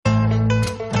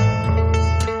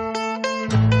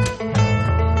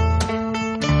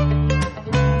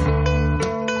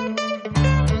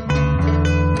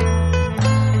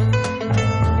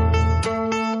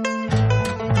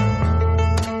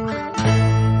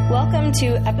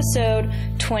welcome to episode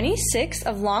 26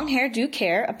 of Long Hair Do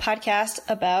Care, a podcast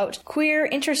about queer,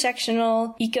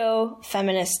 intersectional,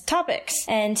 eco-feminist topics.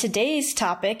 And today's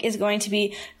topic is going to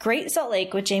be Great Salt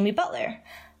Lake with Jamie Butler.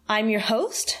 I'm your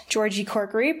host, Georgie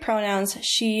Corkery, pronouns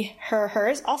she, her,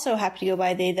 hers, also happy to go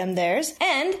by they, them, theirs.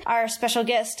 And our special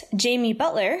guest, Jamie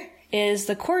Butler, is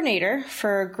the coordinator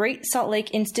for Great Salt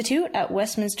Lake Institute at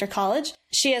Westminster College.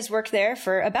 She has worked there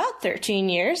for about 13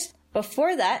 years.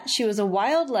 Before that, she was a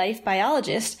wildlife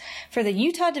biologist for the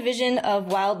Utah Division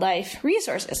of Wildlife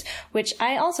Resources, which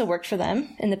I also worked for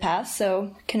them in the past,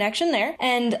 so connection there.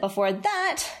 And before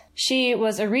that, she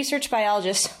was a research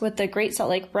biologist with the Great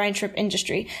Salt Lake brine shrimp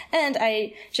industry. And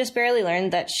I just barely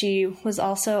learned that she was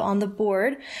also on the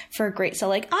board for Great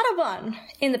Salt Lake Audubon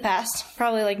in the past,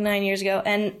 probably like 9 years ago.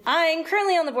 And I'm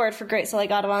currently on the board for Great Salt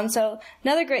Lake Audubon, so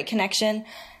another great connection.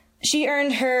 She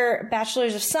earned her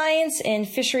Bachelor's of Science in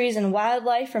Fisheries and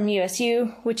Wildlife from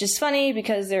USU, which is funny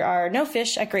because there are no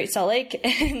fish at Great Salt Lake,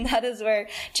 and that is where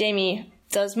Jamie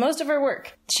does most of her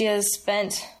work. She has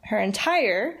spent her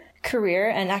entire career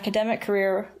and academic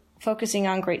career focusing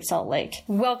on Great Salt Lake.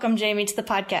 Welcome, Jamie, to the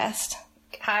podcast.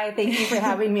 Hi, thank you for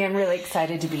having me. I'm really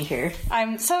excited to be here.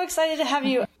 I'm so excited to have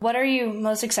you. What are you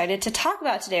most excited to talk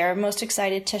about today, or most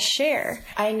excited to share?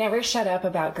 I never shut up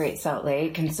about Great Salt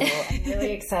Lake, and so I'm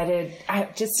really excited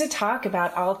just to talk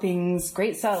about all things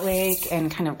Great Salt Lake and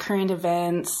kind of current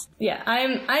events. Yeah,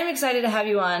 I'm excited to have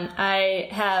you on. I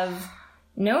have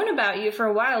known about you for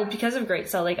a while because of Great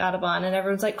Salt Lake Audubon, and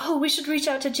everyone's like, oh, we should reach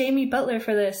out to Jamie Butler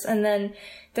for this. And then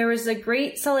there was the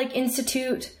Great Salt Lake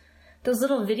Institute, those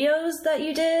little videos that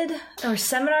you did, or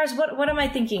seminars. What am I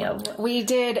thinking of? We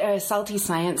did Salty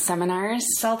Science seminars.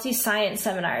 Salty Science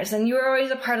seminars, and you were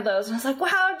always a part of those. And I was like,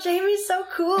 wow, Jamie's so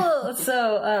cool.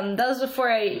 So that was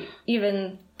before I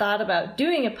even thought about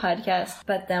doing a podcast.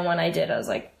 But then when I did, I was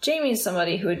like, Jamie's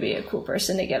somebody who would be a cool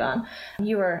person to get on.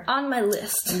 You were on my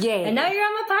list. Yay. And now you're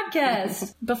on my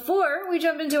podcast. Before we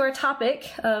jump into our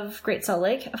topic of Great Salt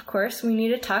Lake, of course, we need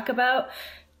to talk about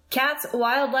cats,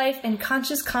 wildlife, and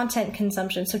conscious content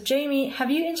consumption. So, Jamie,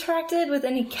 have you interacted with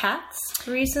any cats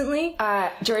recently?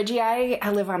 Georgie,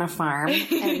 I live on a farm,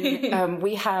 and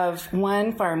we have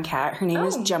one farm cat. Her name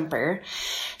is Jumper.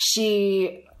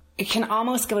 She can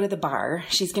almost go to the bar.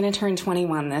 She's going to turn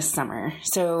 21 this summer.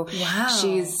 So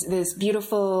she's this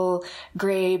beautiful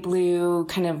gray-blue,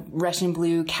 kind of Russian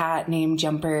blue cat named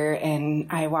Jumper, and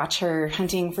I watch her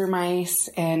hunting for mice,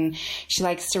 and she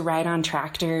likes to ride on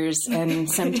tractors, and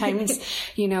sometimes,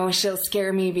 she'll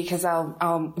scare me because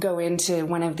I'll go into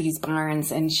one of these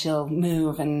barns and she'll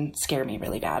move and scare me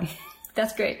really bad.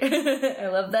 That's great. I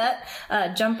love that.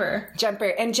 Jumper.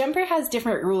 And Jumper has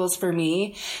different rules for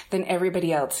me than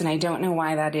everybody else, and I don't know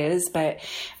why that is, but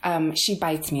she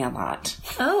bites me a lot.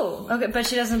 Oh, okay. But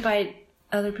she doesn't bite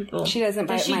other people. She doesn't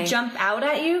bite. Does she jump out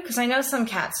at you? Because I know some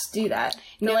cats do that.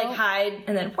 They hide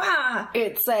and then wah!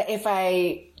 It's if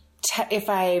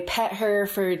I pet her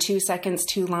for 2 seconds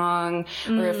too long,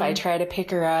 or if I try to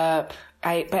pick her up,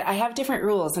 but I have different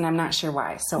rules, and I'm not sure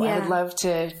why. So I would love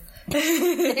to.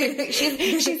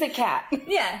 she's a cat.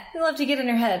 Yeah, I love to get in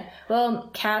her head. Well,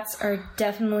 cats are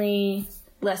definitely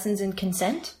lessons in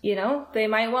consent. They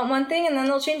might want one thing and then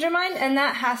they'll change their mind, and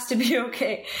that has to be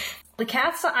okay. The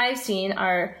cats that I've seen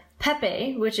are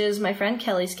Pepe, which is my friend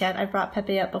Kelly's cat. I brought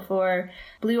Pepe up before.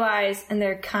 Blue eyes, and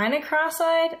they're kind of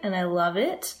cross-eyed, and I love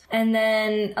it. And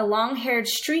then a long-haired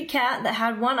street cat that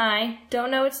had one eye.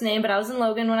 Don't know its name, but I was in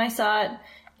Logan when I saw it,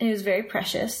 and it was very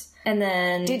precious. And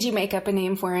then... Did you make up a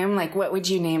name for him? Like, what would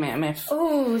you name him if...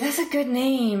 Oh, that's a good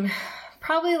name.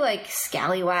 Probably like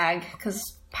Scallywag,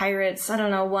 because pirates, I don't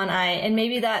know, one eye. And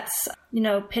maybe that's,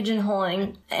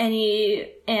 pigeonholing any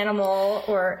animal,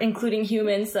 or including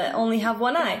humans, that only have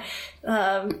one eye.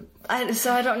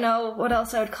 So I don't know what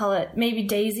else I would call it. Maybe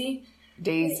Daisy.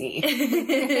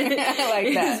 I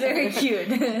like that. It's very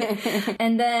cute.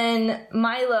 And then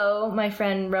Milo, my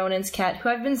friend Ronan's cat, who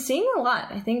I've been seeing a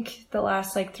lot. I think the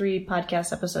last 3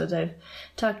 podcast episodes I've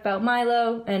talked about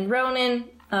Milo, and Ronan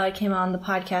came on the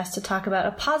podcast to talk about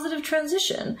a positive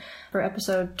transition for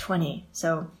episode 20.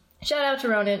 So shout out to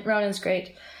Ronan. Ronan's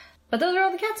great. But those are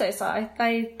all the cats I saw.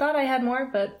 I thought I had more,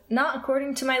 but not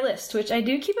according to my list, which I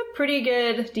do keep a pretty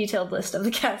good detailed list of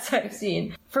the cats I've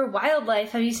seen. For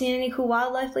wildlife, have you seen any cool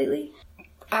wildlife lately?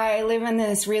 I live in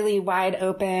this really wide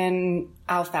open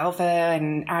alfalfa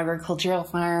and agricultural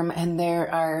farm, and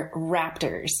there are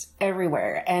raptors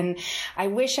everywhere. And I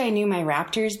wish I knew my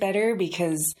raptors better,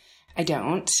 because I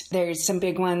don't. There's some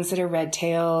big ones that are red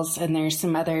tails, and there's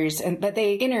some others, but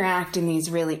they interact in these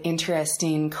really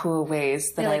interesting, cool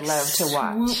ways that I love to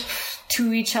watch.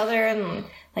 To each other, and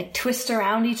like twist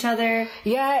around each other.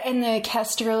 Yeah, and the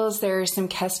kestrels, there are some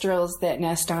kestrels that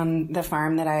nest on the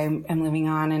farm that I am living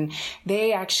on, and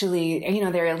they actually, you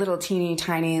know, they're a little teeny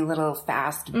tiny, little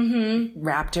fast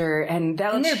raptor, and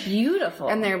they're beautiful.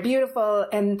 And they're beautiful,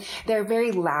 and they're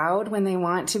very loud when they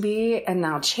want to be, and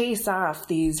they'll chase off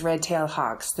these red-tailed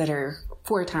hawks that are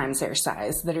 4 times their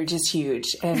size, that are just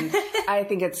huge. And I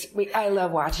think I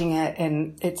love watching it,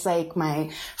 and it's like my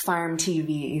farm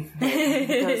TV that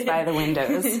goes by the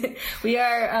windows. We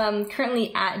are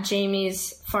currently at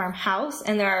Jamie's farmhouse,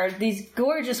 and there are these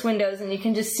gorgeous windows, and you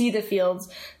can just see the fields.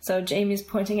 So Jamie's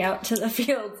pointing out to the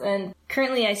fields, and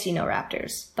currently I see no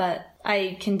raptors, but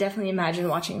I can definitely imagine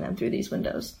watching them through these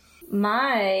windows.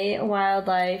 My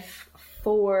wildlife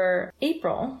for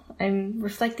April, I'm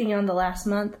reflecting on the last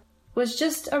month, was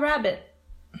just a rabbit.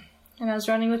 And I was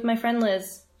running with my friend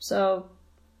Liz, so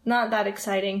not that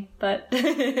exciting, but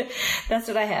that's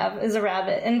what I have, is a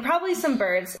rabbit. And probably some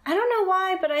birds. I don't know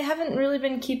why, but I haven't really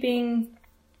been keeping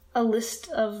a list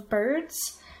of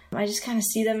birds. I just kind of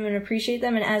see them and appreciate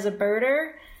them. And as a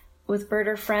birder, with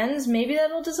birder friends, maybe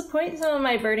that'll disappoint some of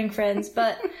my birding friends,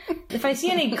 but if I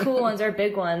see any cool ones or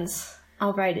big ones,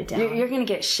 I'll write it down. You're going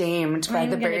to get shamed by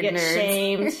the bird nerds.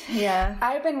 Shamed. Yeah.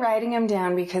 I've been writing them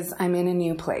down because I'm in a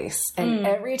new place. And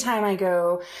every time I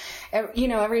go,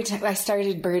 every time I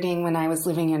started birding when I was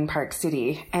living in Park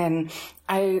City, and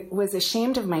I was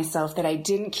ashamed of myself that I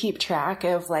didn't keep track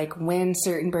of like when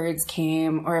certain birds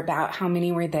came or about how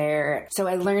many were there. So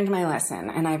I learned my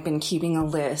lesson, and I've been keeping a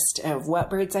list of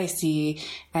what birds I see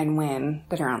and when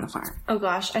that are on the farm. Oh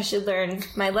gosh, I should learn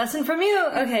my lesson from you.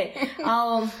 Okay.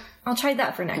 I'll try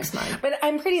that for next month. But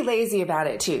I'm pretty lazy about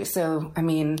it too. So, I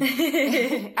mean,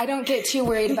 I don't get too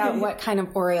worried about what kind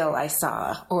of oriole I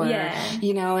saw. Or,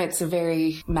 it's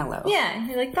very mellow. Yeah.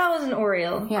 You're like, that was an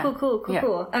oriole. Yeah. Cool.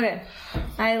 Okay.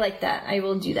 I like that. I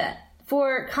will do that.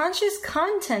 For conscious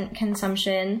content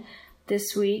consumption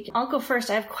this week, I'll go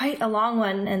first. I have quite a long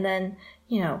one, and then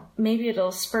maybe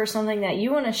it'll spur something that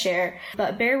you want to share.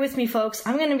 But bear with me, folks.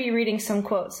 I'm going to be reading some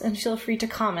quotes, and feel free to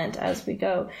comment as we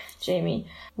go, Jamie.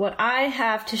 What I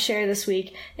have to share this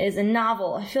week is a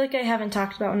novel. I feel like I haven't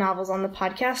talked about novels on the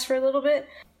podcast for a little bit.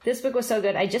 This book was so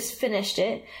good, I just finished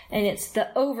it, and it's The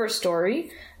Overstory,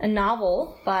 a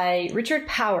novel by Richard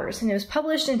Powers, and it was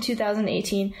published in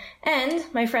 2018. And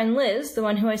my friend Liz, the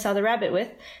one who I saw the rabbit with,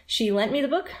 she lent me the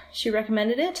book, she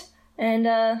recommended it,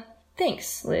 and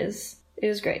thanks, Liz. It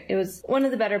was great. It was one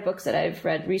of the better books that I've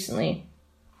read recently.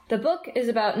 The book is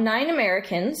about 9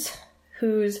 Americans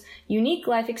whose unique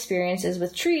life experiences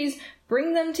with trees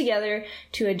bring them together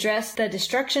to address the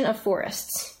destruction of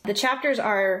forests. The chapters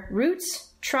are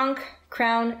roots, trunk,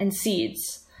 crown, and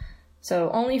seeds.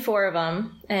 So only 4 of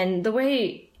them. And the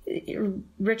way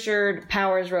Richard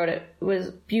Powers wrote it was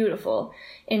beautiful.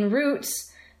 In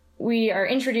Roots, we are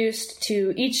introduced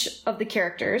to each of the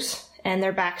characters and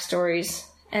their backstories.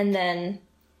 And then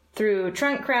through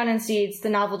Trunk, Crown, and Seeds, the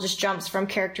novel just jumps from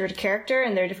character to character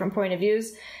and their different point of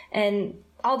views. And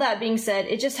all that being said,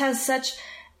 it just has such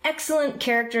excellent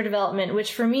character development,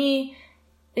 which for me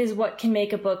is what can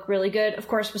make a book really good. Of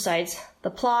course, besides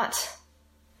the plot.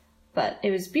 But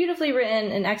it was beautifully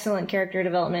written and excellent character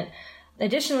development.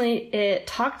 Additionally, it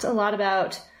talked a lot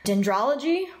about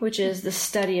dendrology, which is the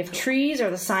study of trees or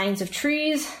the science of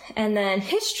trees. And then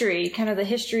history, kind of the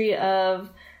history of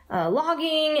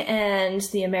logging and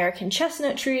the American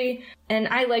chestnut tree. And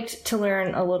I liked to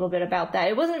learn a little bit about that.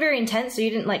 It wasn't very intense, so you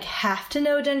didn't have to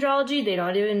know dendrology. They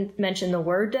don't even mention the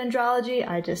word dendrology.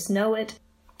 I just know it.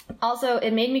 Also,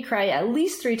 it made me cry at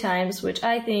least 3 times, which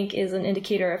I think is an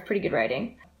indicator of pretty good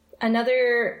writing.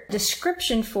 Another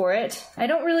description for it, I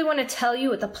don't really want to tell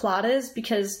you what the plot is,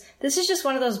 because this is just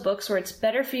one of those books where it's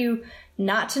better for you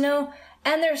not to know.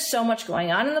 And there's so much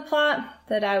going on in the plot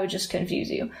that I would just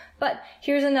confuse you. But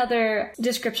here's another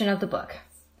description of the book.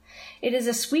 It is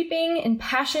a sweeping,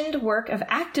 impassioned work of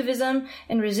activism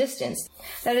and resistance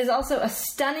that is also a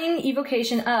stunning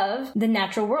evocation of the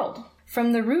natural world.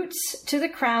 From the roots to the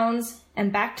crowns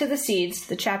and back to the seeds,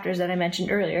 the chapters that I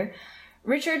mentioned earlier,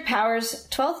 Richard Powers'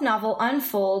 12th novel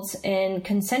unfolds in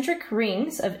concentric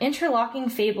rings of interlocking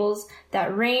fables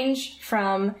that range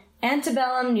from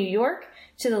antebellum New York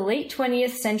to the late 20th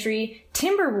century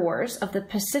timber wars of the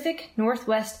Pacific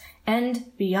Northwest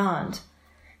and beyond.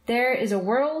 There is a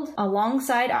world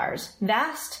alongside ours,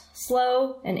 vast,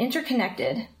 slow, and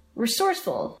interconnected,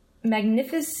 resourceful,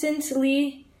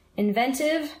 magnificently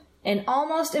inventive, and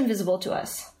almost invisible to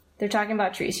us. They're talking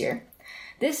about trees here.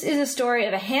 This is a story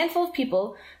of a handful of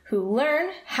people who learn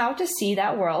how to see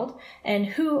that world and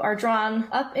who are drawn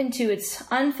up into its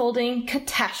unfolding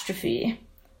catastrophe.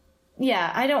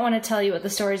 yeah, I don't want to tell you what the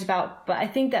story's about, but I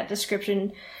think that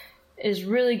description is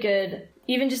really good.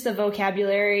 Even just the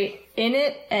vocabulary in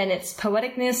it and its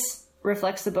poeticness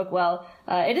reflects the book well.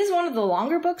 It is one of the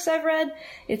longer books I've read.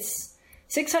 It's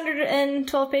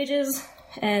 612 pages,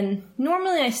 and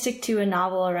normally I stick to a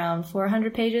novel around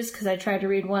 400 pages because I try to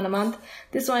read one a month.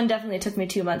 This one definitely took me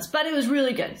 2 months, but it was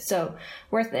really good, so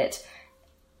worth it.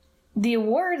 The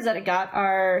awards that it got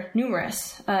are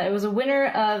numerous. It was a winner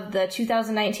of the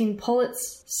 2019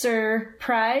 Pulitzer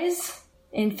Prize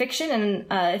in fiction, and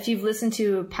if you've listened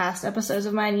to past episodes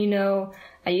of mine, you know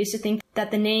I used to think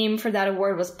that the name for that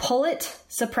award was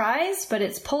Pulitzer Prize, but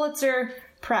it's Pulitzer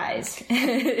Prize.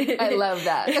 I love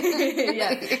that.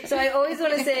 Yeah. So I always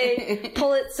want to say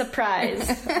Pulitzer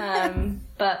Prize.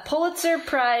 But Pulitzer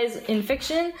Prize in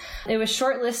fiction. It was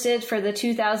shortlisted for the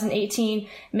 2018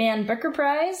 Man Booker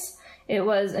Prize. It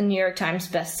was a New York Times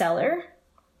bestseller.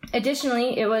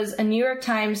 Additionally, it was a New York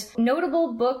Times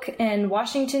notable book and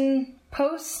Washington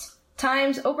Post,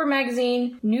 Times, Oprah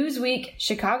Magazine, Newsweek,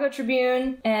 Chicago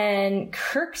Tribune, and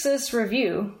Kirkus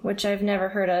Review, which I've never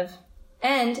heard of,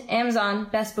 and Amazon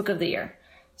Best Book of the Year.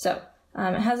 So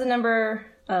it has a number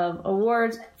of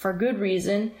awards for good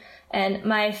reason. And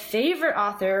my favorite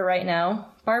author right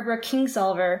now, Barbara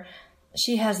Kingsolver,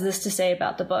 she has this to say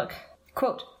about the book.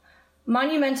 Quote,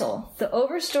 "Monumental, the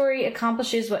Overstory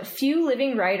accomplishes what few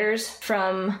living writers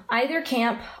from either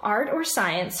camp, art or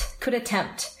science, could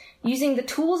attempt. Using the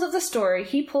tools of the story,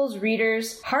 he pulls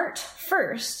readers' heart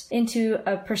first into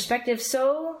a perspective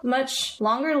so much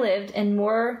longer lived and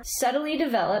more subtly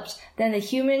developed than the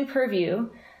human purview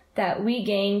that we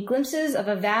gain glimpses of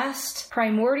a vast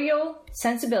primordial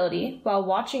sensibility while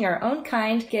watching our own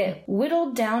kind get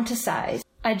whittled down to size.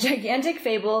 A gigantic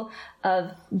fable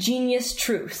of genius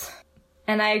truth."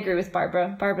 And I agree with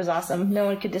Barbara. Barbara's awesome. No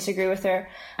one could disagree with her.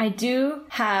 I do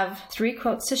have 3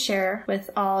 quotes to share with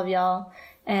all of y'all.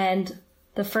 And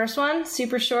the first one,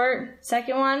 super short.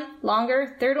 Second one,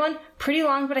 longer. Third one, pretty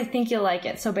long, but I think you'll like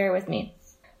it, so bear with me.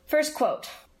 First quote,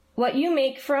 "What you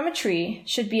make from a tree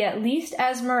should be at least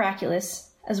as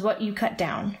miraculous as what you cut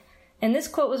down." And this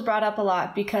quote was brought up a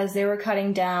lot because they were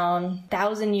cutting down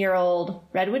 1,000-year-old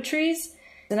redwood trees.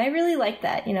 And I really like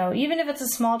that. You know, even if it's a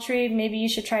small tree, maybe you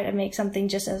should try to make something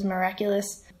just as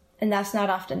miraculous. And that's not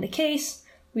often the case.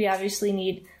 We obviously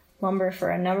need lumber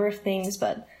for a number of things,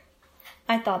 but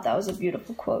I thought that was a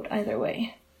beautiful quote either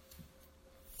way.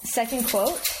 Second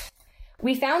quote,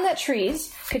 "We found that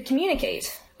trees could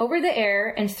communicate over the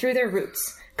air and through their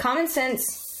roots. Common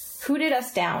sense hooted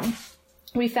us down.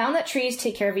 We found that trees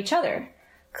take care of each other.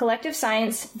 Collective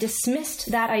science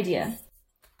dismissed that idea.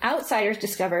 Outsiders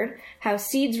discovered how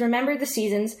seeds remember the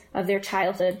seasons of their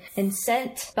childhood and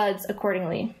sent buds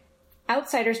accordingly.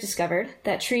 Outsiders discovered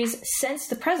that trees sense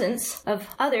the presence of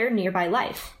other nearby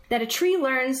life, that a tree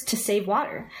learns to save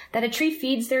water, that a tree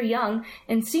feeds their young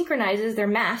and synchronizes their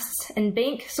masts and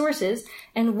bank sources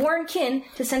and warn kin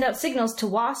to send out signals to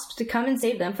wasps to come and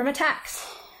save them from attacks.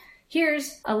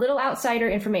 Here's a little outsider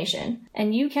information,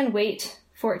 and you can wait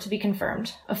for it to be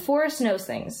confirmed. A forest knows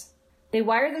things. They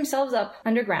wire themselves up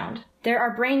underground. There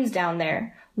are brains down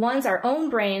there, ones our own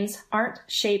brains aren't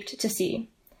shaped to see.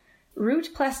 Root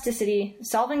plasticity,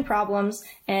 solving problems,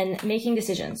 and making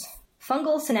decisions.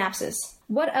 Fungal synapses.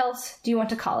 What else do you want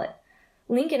to call it?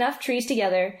 Link enough trees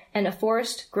together, and a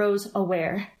forest grows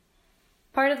aware."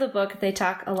 Part of the book, they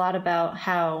talk a lot about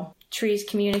how trees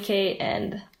communicate,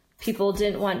 and people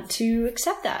didn't want to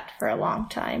accept that for a long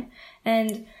time.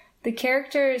 And the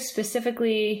character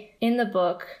specifically in the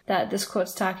book that this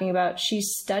quote's talking about, she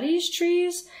studies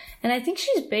trees, and I think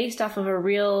she's based off of a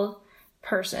real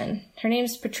person. Her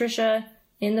name's Patricia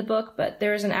in the book, but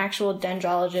there is an actual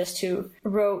dendrologist who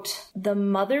wrote The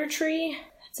Mother Tree.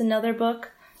 It's another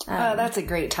book. Oh, that's a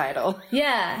great title.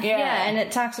 Yeah, and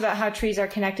it talks about how trees are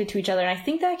connected to each other, and I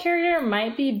think that character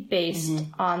might be based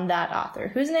on that author,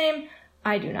 whose name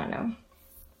I do not know.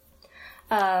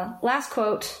 Last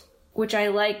quote, which I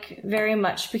like very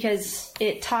much because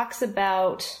it talks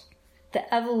about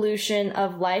the evolution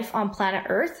of life on planet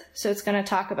Earth. So it's going to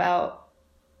talk about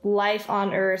life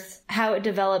on Earth, how it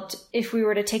developed if we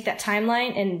were to take that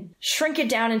timeline and shrink it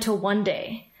down into one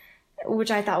day,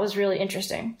 which I thought was really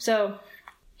interesting. So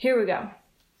here we go.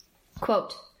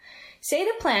 Quote, "Say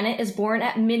the planet is born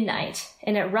at midnight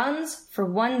and it runs for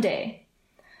one day.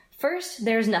 First,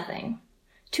 there's nothing.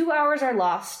 2 hours are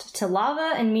lost to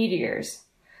lava and meteors.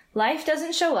 Life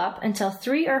doesn't show up until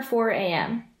 3 or 4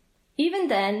 a.m. Even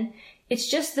then, it's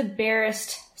just the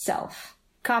barest self,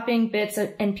 copying bits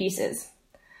and pieces.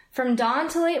 From dawn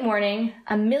to late morning,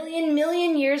 a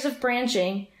million years of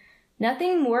branching,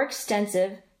 nothing more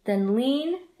extensive than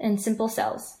lean and simple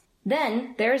cells.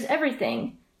 Then there's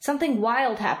everything. Something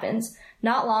wild happens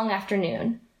not long after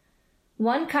noon.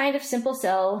 One kind of simple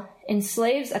cell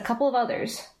enslaves a couple of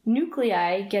others.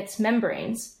 Nuclei gets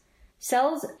membranes.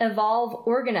 Cells evolve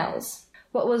organelles.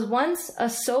 What was once a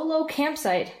solo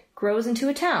campsite grows into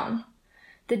a town.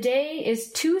 The day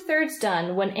is 2/3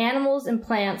 done when animals and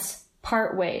plants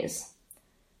part ways.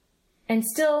 And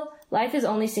still, life is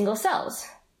only single cells.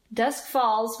 Dusk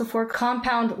falls before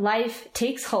compound life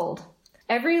takes hold.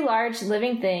 Every large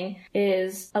living thing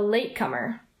is a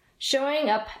latecomer, showing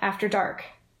up after dark.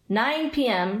 9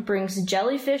 p.m. brings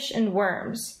jellyfish and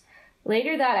worms.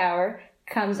 Later that hour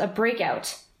comes a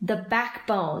breakout, the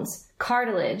backbones,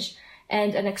 cartilage,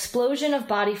 and an explosion of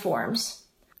body forms.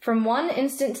 From one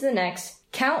instant to the next,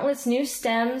 countless new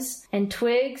stems and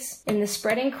twigs in the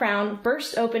spreading crown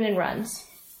burst open and runs.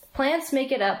 Plants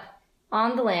make it up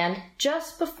on the land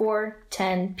just before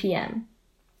 10 p.m.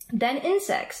 Then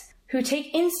insects, who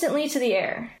take instantly to the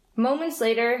air. Moments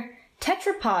later,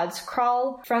 tetrapods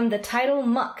crawl from the tidal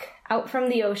muck out from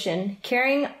the ocean,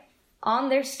 carrying on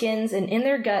their skins and in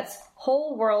their guts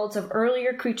whole worlds of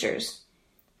earlier creatures.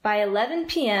 By 11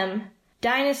 p.m.,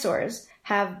 dinosaurs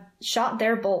have shot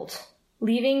their bolt,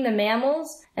 leaving the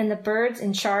mammals and the birds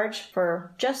in charge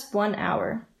for just 1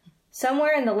 hour.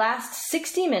 Somewhere in the last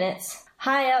 60 minutes,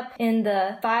 high up in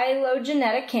the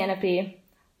phylogenetic canopy,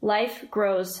 life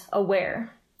grows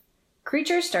aware.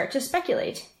 Creatures start to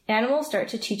speculate. Animals start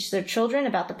to teach their children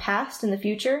about the past and the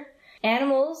future.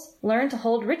 Animals learn to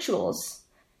hold rituals.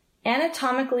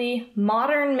 Anatomically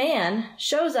modern man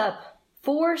shows up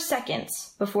 4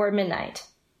 seconds before midnight.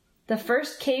 The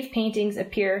first cave paintings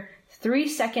appear 3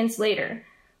 seconds later,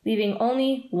 leaving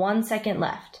only 1 second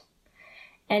left.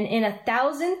 And in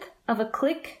 1,000th of a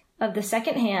click of the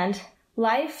second hand,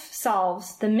 life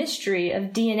solves the mystery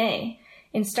of DNA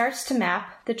and starts to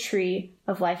map the tree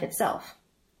of life itself.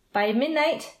 By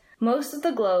midnight, most of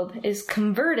the globe is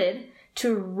converted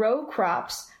to row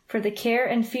crops for the care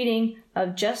and feeding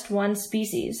of just one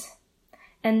species.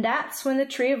 And that's when the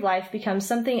tree of life becomes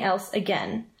something else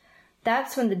again.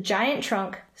 That's when the giant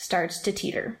trunk starts to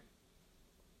teeter.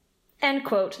 End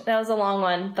quote. That was a long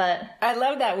one, but... I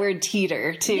love that word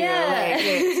teeter, too. Yeah. Like,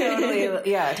 it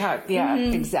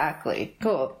totally, exactly.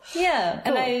 Cool. Yeah,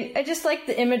 cool. And I just like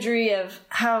the imagery of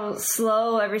how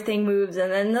slow everything moves,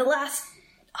 and then the last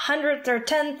 100th or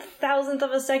 10,000th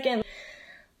of a second,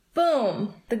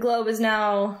 boom, the globe is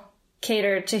now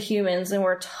catered to humans, and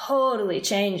we're totally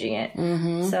changing it.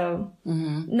 Mm-hmm. So,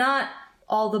 not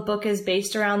all the book is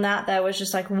based around that. That was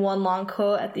just like one long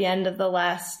quote at the end of the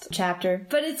last chapter.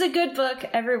 But it's a good book.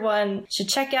 Everyone should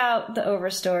check out The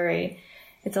Overstory.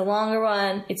 It's a longer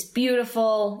one. It's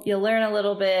beautiful. You'll learn a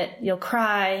little bit. You'll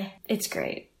cry. It's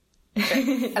great.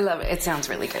 I love it. It sounds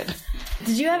really good.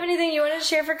 Did you have anything you wanted to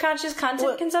share for conscious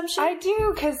content consumption? I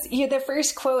do, because the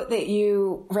first quote that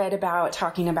you read about,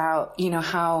 talking about,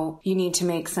 how you need to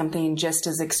make something just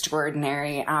as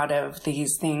extraordinary out of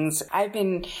these things. I've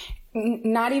been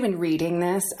not even reading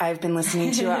this. I've been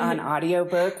listening to it on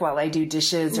audiobook while I do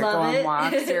dishes or go on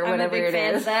walks or whatever it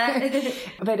is. That.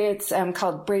 But it's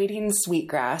called Braiding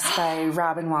Sweetgrass by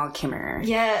Robin Wall Kimmerer.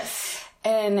 Yes.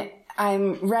 And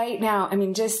I'm right now,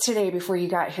 just today before you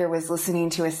got here, was listening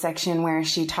to a section where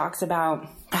she talks about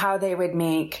how they would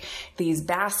make these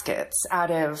baskets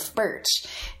out of birch,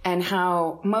 and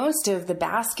how most of the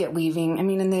basket weaving,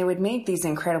 and they would make these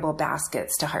incredible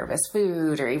baskets to harvest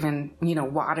food or even,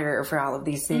 water for all of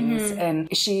these things. Mm-hmm.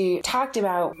 And she talked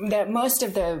about that most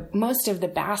of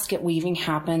the basket weaving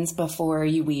happens before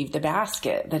you weave the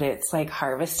basket, that it's like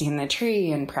harvesting the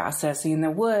tree and processing the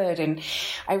wood. And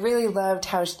I really loved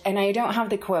how, and I don't have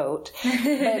the quote,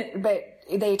 but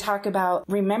they talk about,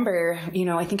 remember,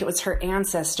 I think it was her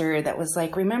ancestor that was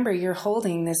like, remember, you're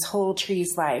holding this whole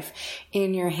tree's life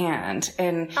in your hand.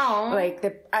 And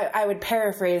I would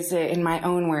paraphrase it in my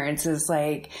own words as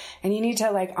like, and you need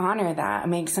to honor that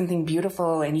and make something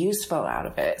beautiful and useful out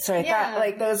of it. So I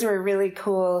thought those were really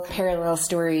cool parallel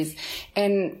stories.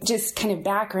 And just kind of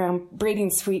background,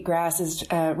 Braiding Sweetgrass is,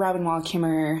 Robin Wall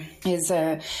Kimmerer is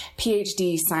a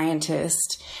PhD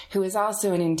scientist who is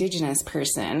also an Indigenous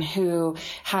person who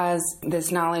has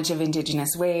this knowledge of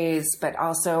Indigenous ways, but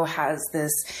also has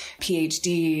this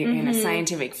PhD in a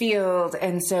scientific field.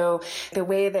 And so the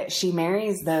way that she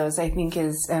marries those, I think,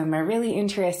 is a really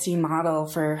interesting model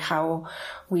for how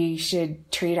we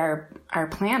should treat our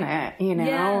planet,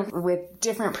 with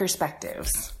different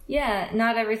perspectives. Yeah,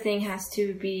 not everything has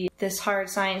to be this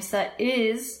hard science that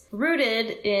is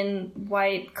rooted in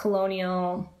white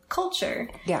colonial culture.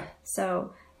 Yeah.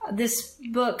 So this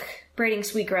book, Braiding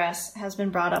Sweetgrass, has been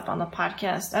brought up on the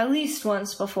podcast at least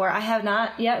once before. I have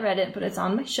not yet read it, but it's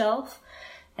on my shelf.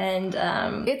 And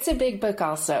it's a big book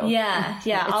also. Yeah.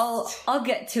 I'll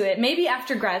get to it. Maybe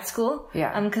after grad school.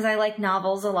 Yeah. Because I like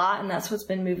novels a lot, and that's what's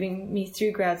been moving me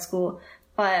through grad school.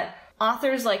 But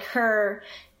authors like her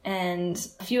and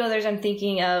a few others I'm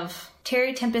thinking of,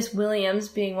 Terry Tempest Williams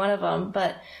being one of them,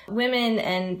 but women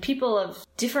and people of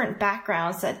different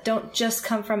backgrounds that don't just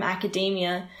come from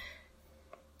academia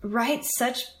write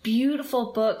such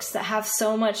beautiful books that have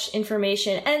so much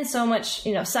information and so much,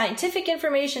 scientific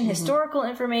information, historical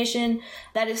information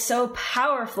that is so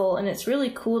powerful. And it's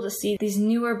really cool to see these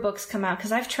newer books come out,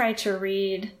 because I've tried to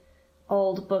read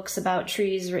old books about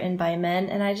trees written by men,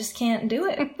 and I just can't do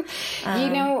it.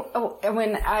 I'm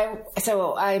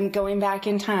going back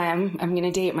in time. I'm going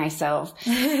to date myself.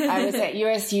 I was at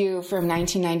USU from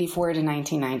 1994 to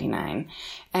 1999.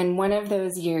 And one of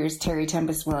those years, Terry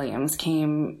Tempest Williams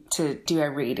came to do a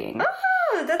reading.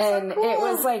 Oh, that's so cool. And it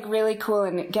was like really cool.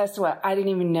 And guess what? I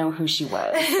didn't even know who she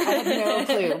was. I had no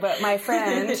clue. But my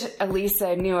friend,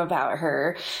 Elisa, knew about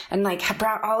her and like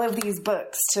brought all of these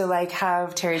books to like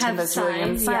have Terry Tempest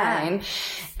Williams sign.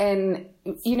 Yeah. And,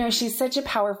 she's such a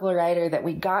powerful writer that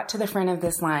we got to the front of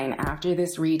this line after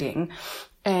this reading.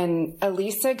 And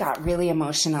Elisa got really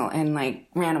emotional and like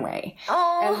ran away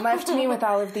and left me with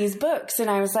all of these books.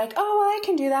 And I was like, oh, well, I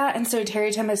can do that. And so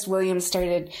Terry Tempest Williams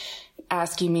started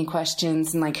asking me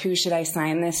questions and like, who should I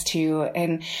sign this to?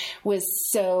 And was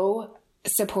so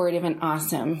supportive and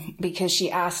awesome, because she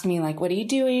asked me like, what are you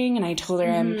doing? And I told her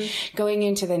I'm going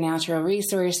into the natural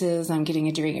resources. I'm getting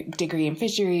a degree in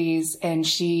fisheries. And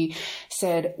she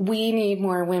said, we need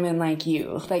more women like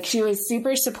you. Like, she was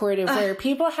super supportive, where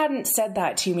people hadn't said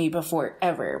that to me before.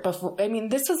 I mean,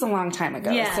 this was a long time ago.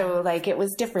 Yeah. So like, it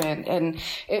was different, and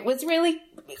it was really,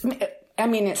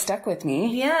 it stuck with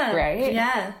me. Yeah. Right?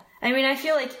 Yeah. I mean, I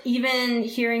feel like even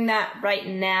hearing that right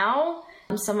now,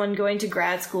 someone going to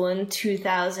grad school in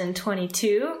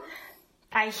 2022,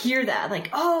 I hear that like,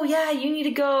 oh yeah, you need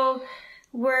to go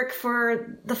work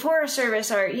for the Forest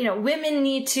Service, or, women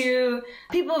need to,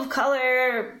 people of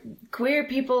color, queer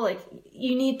people, like,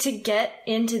 you need to get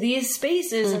into these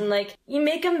spaces and like, you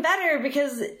make them better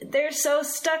because they're so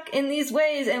stuck in these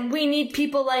ways, and we need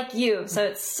people like you. So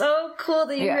it's so cool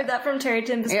that you heard that from Terry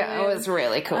Tempest. Yeah, it was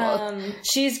really cool.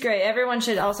 She's great. Everyone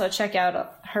should also check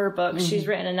out her books. She's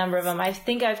written a number of them. I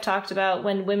think I've talked about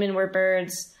When Women Were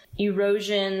Birds,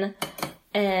 Erosion,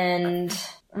 and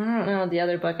I don't know the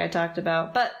other book I talked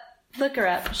about, but look her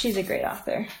up. She's a great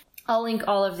author. I'll link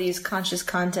all of these conscious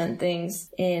content things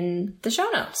in the show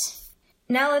notes.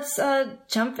 Now let's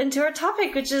jump into our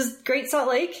topic, which is Great Salt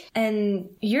Lake. And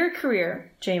your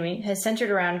career, Jamie, has centered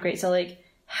around Great Salt Lake.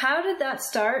 How did that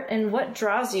start, and what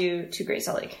draws you to Great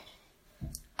Salt Lake?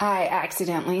 I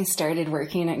accidentally started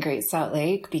working at Great Salt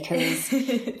Lake because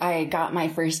I got my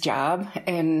first job.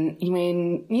 And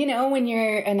when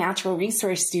you're a natural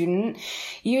resource student,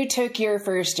 you took your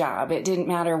first job. It didn't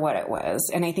matter what it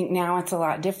was. And I think now it's a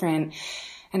lot different.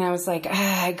 And I was like,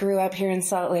 I grew up here in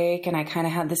Salt Lake, and I kind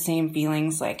of had the same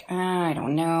feelings like, I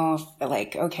don't know,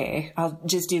 like, okay, I'll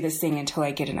just do this thing until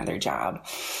I get another job.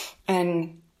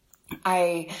 And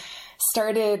I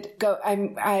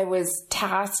was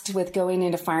tasked with going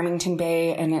into Farmington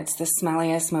Bay, and it's the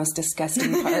smelliest, most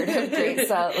disgusting part of Great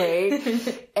Salt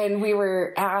Lake. And we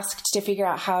were asked to figure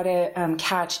out how to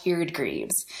catch eared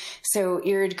grebes. So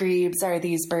eared grebes are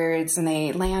these birds, and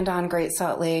they land on Great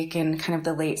Salt Lake in kind of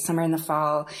the late summer and the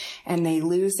fall, and they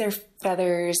lose their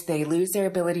feathers, they lose their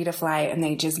ability to fly, and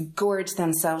they just gorge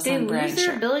themselves on brine shrimp. They lose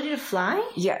their ability to fly?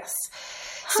 Yes.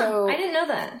 So I didn't know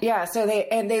that. Yeah, so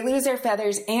they lose their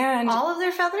feathers, and all of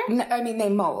their feathers? They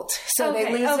molt. So they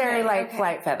lose their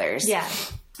flight feathers. Yeah.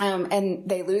 And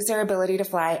they lose their ability to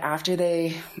fly after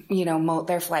they, molt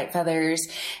their flight feathers,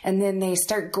 and then they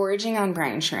start gorging on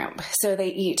brine shrimp. So they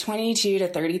eat 22 to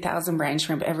 30,000 brine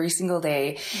shrimp every single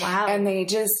day. Wow. And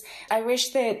I wish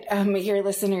that your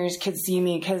listeners could see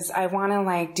me, because I want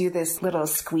to do this little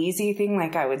squeezy thing.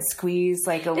 Like I would squeeze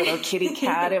like a little kitty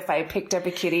cat if I picked up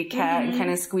a kitty cat and kind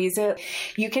of squeeze it.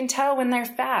 You can tell when they're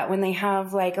fat, when they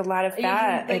have a lot of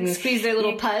fat. You can, squeeze their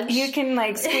little pudge. You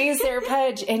can squeeze their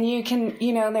pudge, and you can,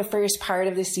 the first part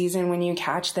of the season when you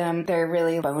catch them, they're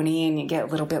really bony and you get a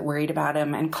little bit worried about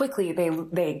them. And quickly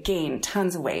they gain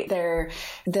tons of weight.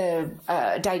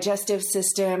 The digestive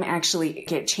system actually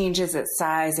changes its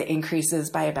size. It increases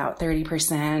by about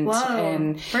 30%. Whoa.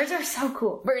 And birds are so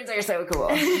cool. Birds are so cool.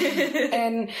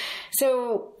 And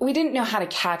so we didn't know how to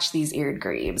catch these eared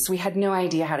grebes. We had no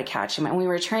idea how to catch them. And we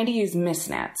were trying to use mist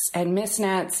nets. And mist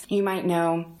nets, you might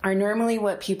know, are normally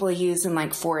what people use in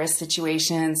like forest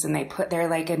situations. And they're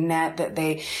like a net that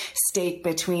they stake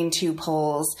between two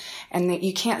poles and that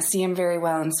you can't see them very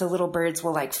well. And so little birds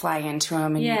will like fly into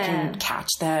them and you can catch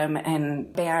them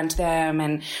and band them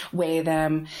and weigh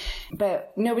them.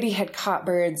 But nobody had caught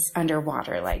birds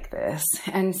underwater like this.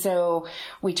 And so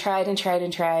we tried and tried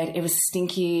and tried. It was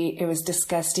stinky. It was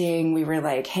disgusting. We were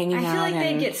like hanging out. I feel like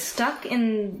they get stuck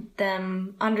in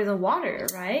them under the water,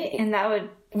 right? And that would...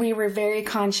 We were very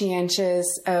conscientious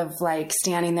of like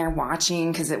standing there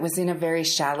watching because it was in a very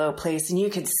shallow place and you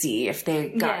could see if they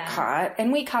got caught.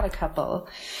 And we caught a couple.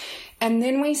 And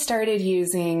then we started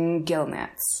using gill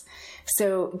nets.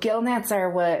 So gill nets are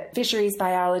what fisheries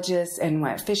biologists and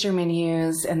what fishermen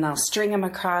use, and they'll string them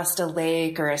across a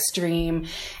lake or a stream,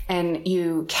 and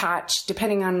you catch,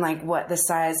 depending on like what the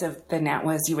size of the net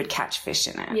was, you would catch fish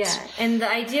in it. Yeah, and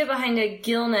the idea behind a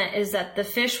gill net is that the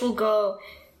fish will go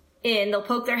in, they'll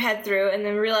poke their head through, and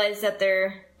then realize that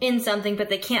they're in something, but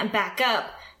they can't back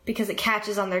up because it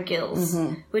catches on their gills,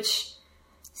 which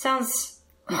sounds...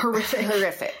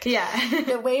 horrific. Yeah.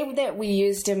 The way that we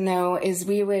used them though is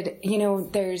we would,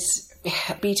 there's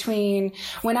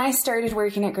when I started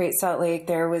working at Great Salt Lake,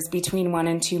 there was between 1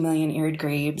 and 2 million eared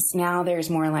grebes. Now there's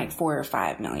more like 4 or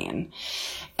 5 million.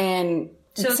 And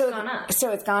So it's gone up.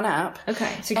 So it's gone up.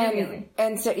 Okay, significantly.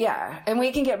 And so, yeah, and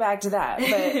we can get back to that.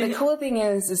 But the cool thing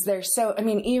is there's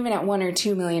even at 1 or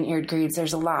 2 million eared grebes,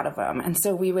 there's a lot of them. And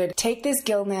so we would take this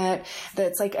gill net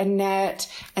that's like a net,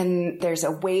 and there's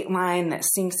a weight line that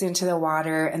sinks into the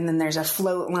water, and then there's a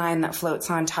float line that floats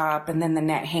on top, and then the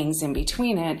net hangs in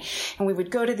between it. And we would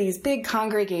go to these big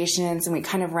congregations, and we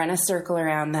kind of run a circle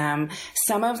around them.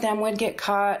 Some of them would get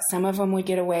caught, some of them would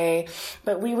get away,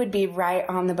 but we would be right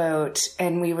on the boat,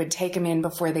 and we would take them in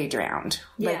before they drowned.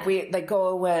 Yeah. The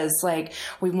goal was like,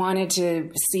 we wanted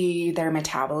to see their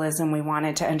metabolism. We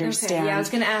wanted to understand. Okay, yeah, I was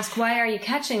going to ask, why are you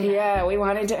catching them? Yeah, we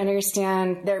wanted to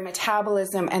understand their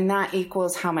metabolism, and that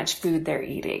equals how much food they're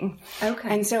eating. Okay.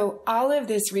 And so all of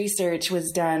this research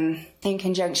was done in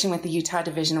conjunction with the Utah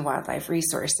Division of Wildlife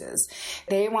Resources.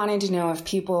 They wanted to know if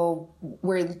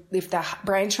the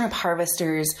brine shrimp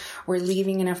harvesters were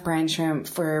leaving enough brine shrimp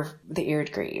for the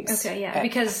eared grebes. Okay, yeah,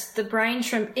 because the brine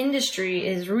shrimp industry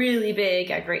is really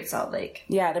big at Great Salt Lake.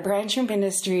 Yeah, the brine shrimp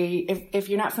industry, if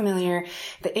you're not familiar,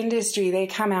 the industry, they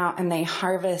come out and they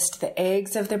harvest the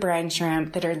eggs of the brine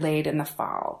shrimp that are laid in the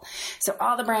fall. So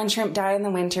all the brine shrimp die in the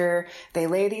winter. They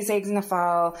lay these eggs in the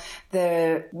fall.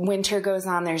 The winter goes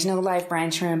on. There's no live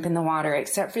brine shrimp in the water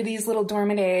except for these little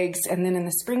dormant eggs. And then in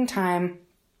the springtime,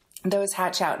 those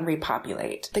hatch out and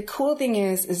repopulate. The cool thing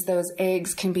is those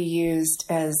eggs can be used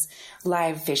as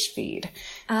live fish feed.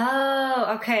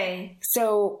 Oh, okay.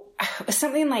 So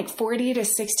something like 40 to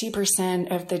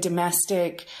 60% of the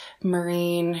domestic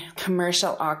marine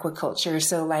commercial aquaculture,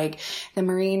 so like the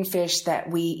marine fish that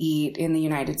we eat in the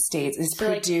United States, is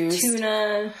produced... Like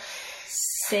tuna...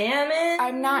 Salmon?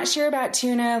 I'm not sure about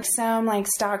tuna. Some like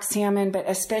stock salmon, but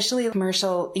especially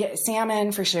commercial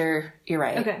salmon for sure. You're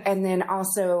right. Okay. And then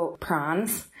also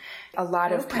prawns. A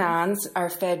lot of prawns are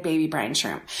fed baby brine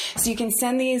shrimp. So you can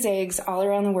send these eggs all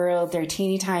around the world. They're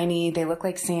teeny tiny. They look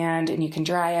like sand, and you can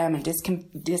dry them and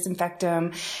disinfect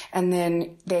them. And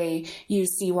then they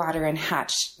use seawater and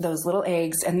hatch those little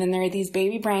eggs. And then there are these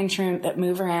baby brine shrimp that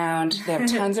move around. They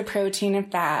have tons of protein and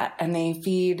fat, and they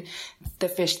feed the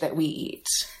fish that we eat.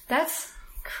 That's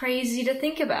crazy to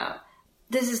think about.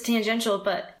 This is tangential,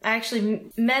 but I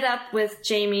actually met up with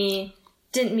Jamie.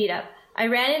 Didn't meet up. I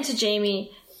ran into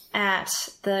Jamie at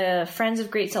the Friends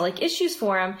of Great Salt Lake Issues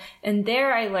Forum, and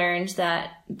there I learned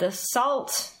that the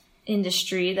salt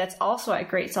industry that's also at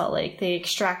Great Salt Lake, they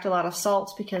extract a lot of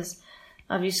salt because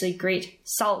obviously Great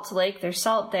Salt Lake, there's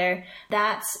salt there.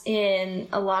 That's in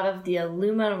a lot of the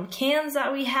aluminum cans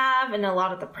that we have and a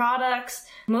lot of the products.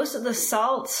 Most of the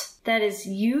salt that is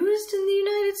used in the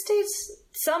United States,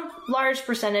 some large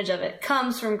percentage of it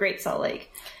comes from Great Salt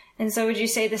Lake. And so would you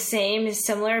say the same is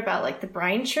similar about like the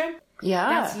brine shrimp? Yeah.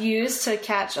 That's used to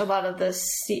catch a lot of the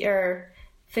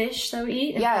fish that we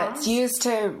eat? Yeah, prawns? it's used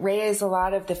to raise a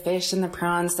lot of the fish and the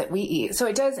prawns that we eat. So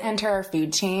it does enter our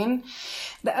food chain.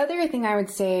 The other thing I would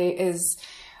say is,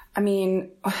 I mean,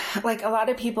 like a lot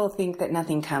of people think that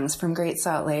nothing comes from Great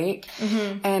Salt Lake.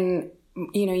 Mm-hmm. And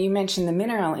you mentioned the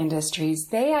mineral industries.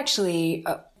 They actually,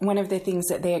 one of the things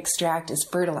that they extract is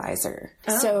fertilizer.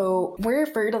 Oh. So we're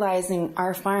fertilizing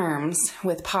our farms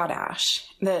with potash.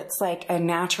 That's like a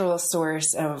natural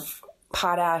source of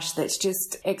potash that's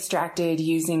just extracted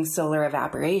using solar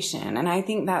evaporation. And I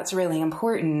think that's really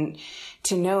important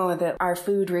to know that our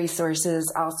food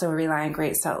resources also rely on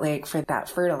Great Salt Lake for that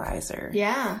fertilizer.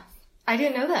 Yeah. I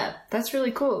didn't know that. That's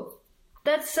really cool.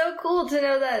 That's so cool to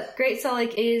know that Great Salt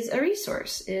Lake is a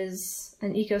resource, is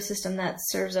an ecosystem that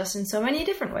serves us in so many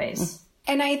different ways.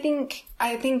 And I think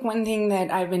one thing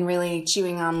that I've been really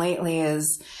chewing on lately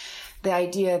is the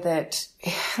idea that,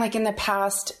 like in the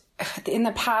past,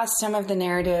 some of the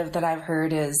narrative that I've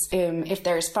heard is if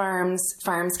there's farms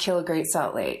kill Great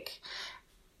Salt Lake.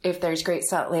 If there's Great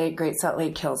Salt Lake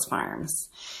kills farms.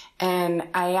 And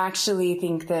I actually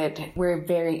think that we're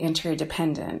very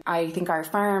interdependent. I think our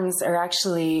farms are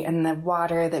actually, and the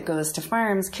water that goes to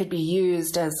farms could be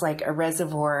used as like a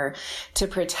reservoir to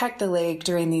protect the lake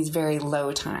during these very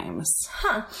low times.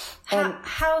 Huh.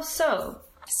 How so?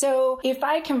 So if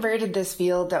I converted this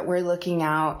field that we're looking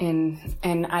out in,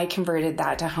 and I converted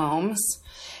that to homes,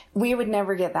 we would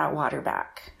never get that water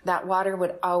back. That water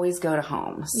would always go to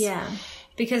homes. Yeah.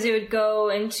 Because it would go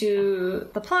into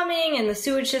the plumbing and the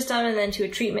sewage system and then to a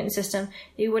treatment system.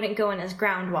 It wouldn't go in as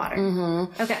groundwater.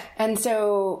 Mm-hmm. Okay. And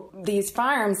so these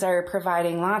farms are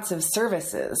providing lots of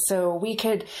services. So we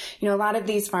could, a lot of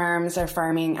these farms are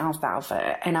farming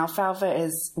alfalfa. And alfalfa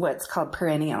is what's called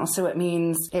perennial. So it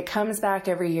means it comes back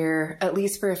every year, at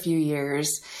least for a few years.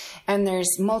 And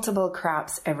there's multiple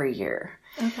crops every year.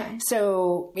 Okay.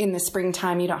 So in the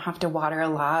springtime, you don't have to water a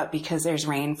lot because there's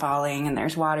rain falling and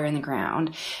there's water in the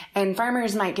ground. And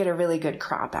farmers might get a really good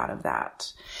crop out of that.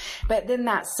 But then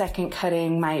that second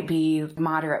cutting might be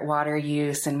moderate water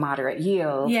use and moderate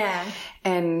yield. Yeah.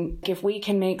 And if we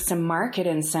can make some market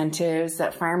incentives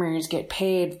that farmers get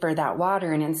paid for that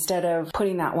water, and instead of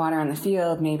putting that water on the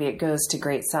field, maybe it goes to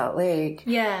Great Salt Lake.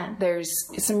 Yeah. There's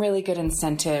some really good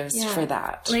incentives for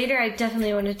that. Later, I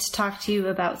definitely wanted to talk to you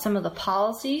about some of the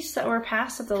policies that were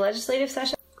passed at the legislative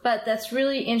session. But that's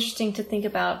really interesting to think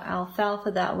about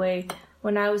alfalfa that way.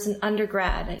 When I was an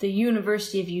undergrad at the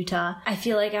University of Utah, I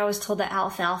feel like I was told that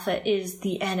alfalfa is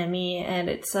the enemy and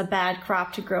it's a bad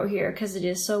crop to grow here because it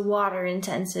is so water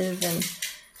intensive.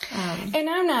 And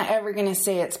I'm not ever going to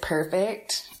say it's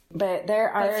perfect, but there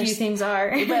are... A few things are.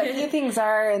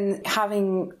 And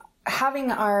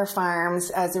having our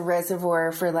farms as a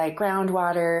reservoir for like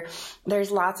groundwater, there's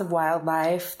lots of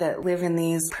wildlife that live in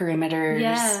these perimeters.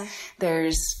 Yeah.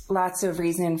 There's lots of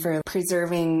reason for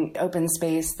preserving open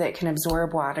space that can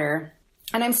absorb water.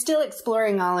 And I'm still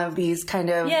exploring all of these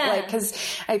kind of because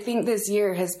I think this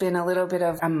year has been a little bit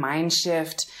of a mind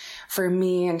shift for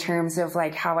me in terms of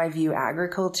like how I view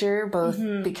agriculture, both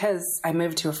because I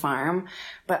moved to a farm,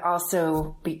 but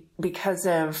also because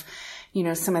of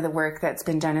some of the work that's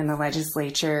been done in the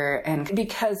legislature and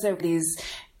because of these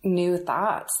new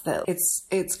thoughts that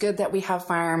it's good that we have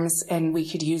farms and we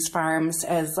could use farms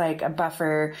as like a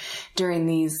buffer during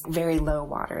these very low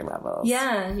water levels.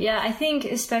 Yeah. I think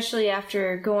especially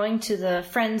after going to the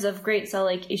Friends of Great Salt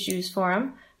Lake Issues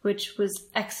Forum, which was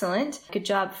excellent. Good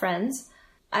job, friends.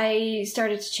 I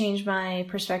started to change my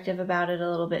perspective about it a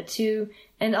little bit too.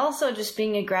 And also just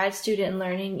being a grad student and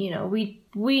learning,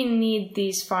 we need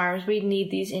these farms. We need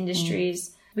these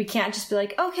industries. We can't just be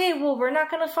like, okay, well, we're not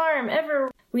going to farm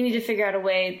ever. We need to figure out a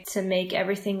way to make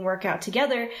everything work out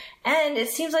together. And it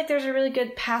seems like there's a really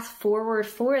good path forward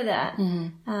for that.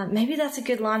 Maybe that's a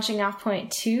good launching off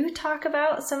point to talk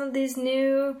about some of these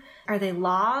are they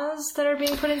laws that are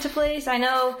being put into place? I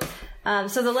know.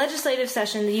 So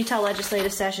the Utah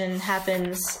legislative session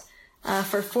happens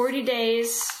for 40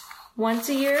 days once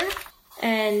a year.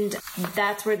 And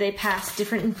that's where they pass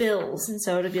different bills. And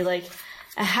so it'll be like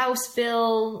a House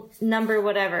bill number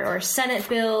whatever, or Senate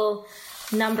bill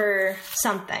number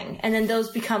something. And then those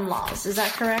become laws. Is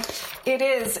that correct? It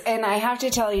is. And I have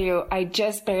to tell you, I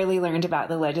just barely learned about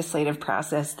the legislative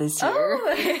process this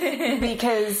year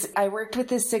because I worked with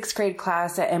this 6th grade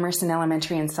class at Emerson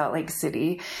Elementary in Salt Lake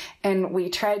City. And we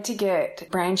tried to get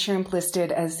brine shrimp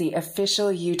listed as the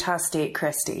official Utah State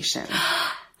crustacean.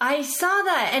 I saw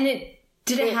that. And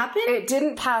Did it happen? It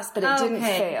didn't pass, but it didn't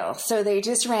fail. So they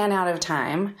just ran out of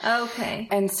time. Okay.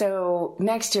 And so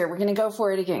next year we're going to go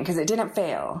for it again because it didn't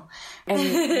fail. And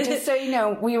just so you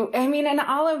know, and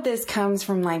all of this comes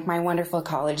from like my wonderful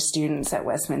college students at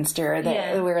Westminster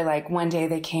that we were like, one day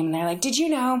they came and they're like, did you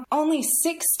know only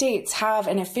 6 states have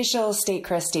an official state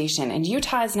crustacean and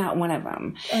Utah is not one of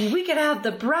them. And we could have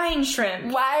the brine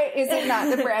shrimp. Why is it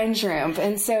not the brine shrimp?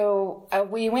 And so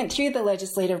we went through the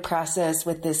legislative process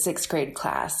with this 6th grade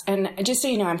class. And just so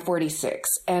you know, I'm 46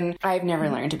 and I've never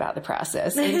learned about the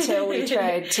process until we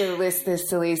tried to list this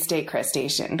silly state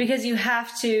crustacean. Because you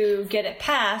have to get it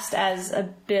passed as a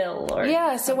bill or...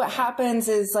 Yeah, so what happens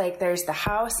is like there's the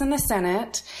House and the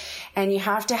Senate, and you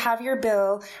have to have your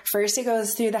bill. First it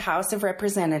goes through the House of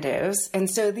Representatives. And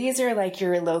so these are like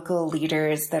your local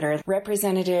leaders that are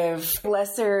Representative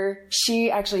Lesser. She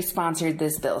actually sponsored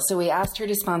this bill. So we asked her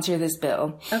to sponsor this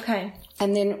bill. Okay.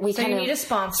 And then you need a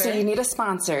sponsor. So you need a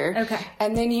sponsor. Okay.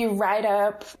 And then you write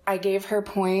up, I gave her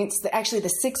points. Actually,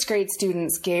 the 6th grade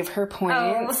students gave her points.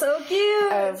 Oh, so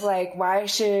cute. Of like, why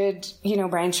should,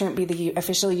 brine shrimp be the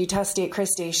official Utah state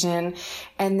crustacean?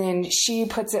 And then she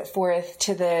puts it forth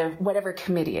to the whatever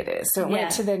committee it is. So it went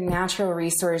to the Natural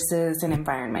Resources and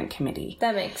Environment Committee.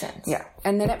 That makes sense. Yeah.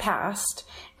 And then it passed.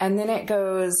 And then it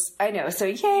goes, I know, so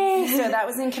yay! So that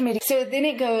was in committee. So then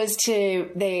it goes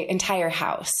to the entire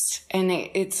house. And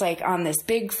it's like on this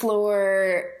big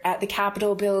floor at the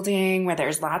Capitol building where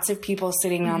there's lots of people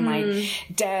sitting on like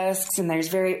desks and there's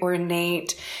very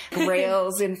ornate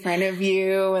rails in front of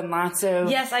you and lots of...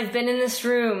 Yes, I've been in this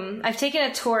room. I've taken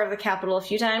a tour of the Capitol a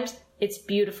few times. It's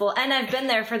beautiful. And I've been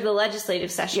there for the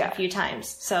legislative session a few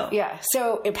times. So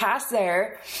so it passed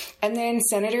there. And then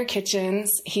Senator Kitchen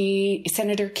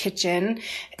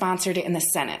sponsored it in the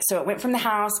Senate. So it went from the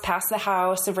House, past the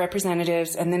House of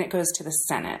Representatives, and then it goes to the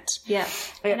Senate. Yeah.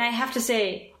 And I have to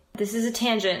say, this is a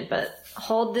tangent, but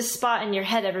hold this spot in your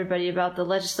head, everybody, about the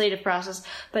legislative process.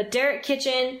 But Derek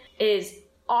Kitchen is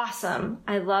awesome.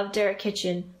 I love Derek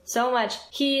Kitchen so much.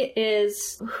 He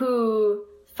is who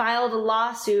filed a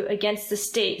lawsuit against the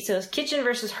state. So it's Kitchen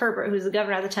versus Herbert, who's the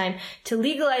governor at the time, to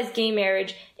legalize gay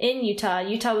marriage in Utah.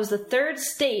 Utah was the 3rd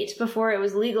state before it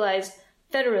was legalized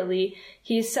federally.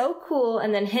 He's so cool.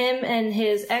 And then him and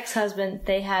his ex-husband,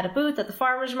 they had a booth at the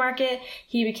farmer's market.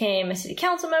 He became a city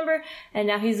council member and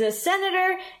now he's a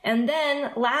senator. And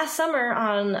then last summer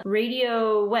on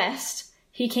Radio West,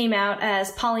 he came out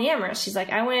as polyamorous. She's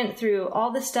like, I went through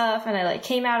all this stuff and I like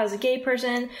came out as a gay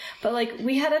person, but like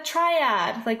we had a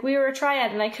triad, like we were a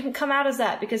triad and I couldn't come out as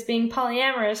that because being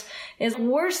polyamorous is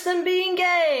worse than being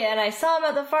gay. And I saw him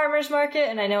at the farmer's market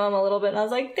and I know him a little bit and I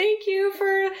was like, thank you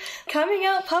for coming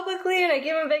out publicly. And I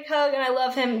gave him a big hug and I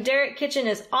love him. Derek Kitchen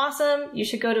is awesome. You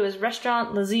should go to his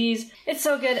restaurant, Laziz. It's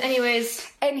so good. Anyways.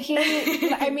 And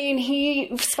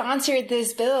he sponsored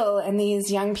this bill and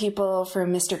these young people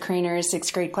from Mr. Craner's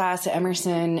 6th grade class at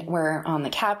Emerson were on the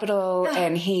Capitol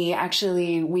and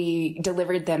we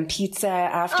delivered them pizza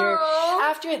after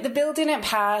the bill didn't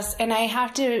pass. And I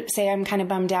have to say I'm kind of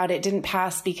bummed out it didn't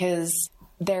pass because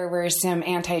there were some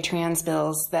anti-trans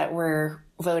bills that were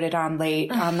voted on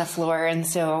late on the floor, and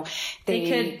so they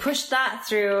could push that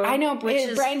through. I know,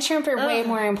 brine shrimp are way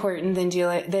more important than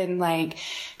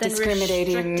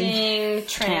discriminating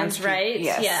trans rights.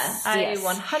 Yes. Yeah, I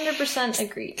 100%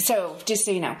 agree. So, just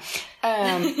so you know.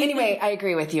 Anyway, I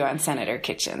agree with you on Senator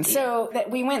Kitchen. So that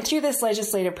we went through this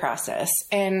legislative process,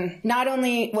 and not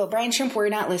only, brine shrimp were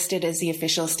not listed as the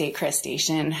official state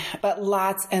crustacean, but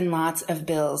lots and lots of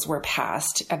bills were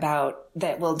passed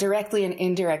that will directly and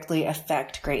indirectly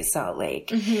affect Great Salt Lake.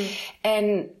 Mm-hmm.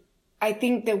 And I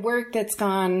think the work that's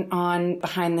gone on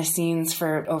behind the scenes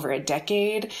for over a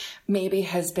decade maybe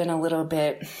has been a little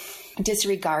bit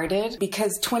disregarded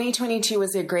because 2022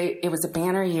 was a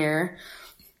banner year.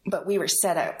 But we were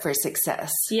set up for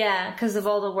success. Yeah, because of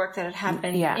all the work that had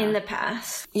happened in the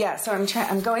past. Yeah, so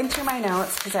I'm going through my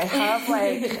notes because I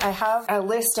have a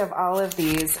list of all of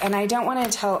these, and I don't want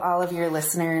to tell all of your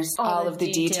listeners all of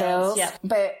the details. Yep.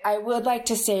 But I would like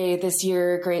to say this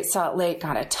year Great Salt Lake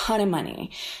got a ton of money.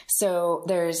 So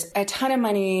there's a ton of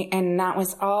money, and that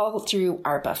was all through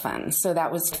ARPA funds. So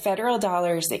that was federal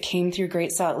dollars that came through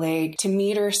Great Salt Lake to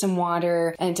meter some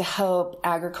water and to help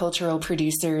agricultural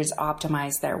producers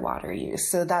optimize their water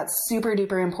use. So that's super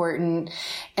duper important.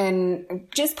 And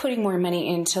just putting more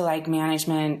money into like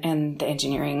management and the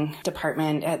engineering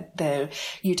department at the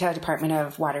Utah Department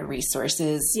of Water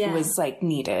Resources was like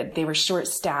needed. They were short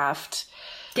staffed.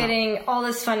 Getting all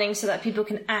this funding so that people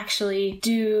can actually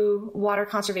do water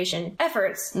conservation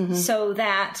efforts so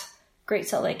that Great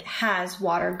Salt Lake has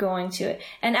water going to it.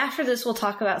 And after this, we'll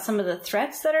talk about some of the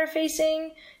threats that are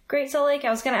facing Great Salt Lake? I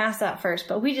was going to ask that first,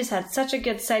 but we just had such a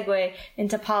good segue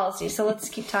into policy, so let's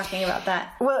keep talking about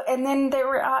that. Well, and then there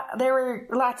were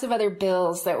lots of other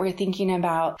bills that were thinking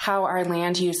about how our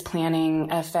land use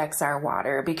planning affects our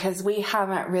water, because we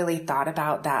haven't really thought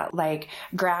about that, like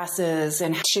grasses,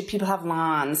 and should people have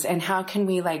lawns, and how can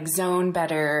we like zone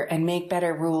better and make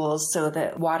better rules so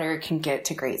that water can get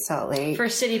to Great Salt Lake. For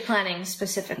city planning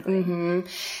specifically.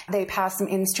 They passed some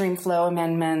in-stream flow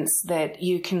amendments that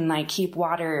you can like keep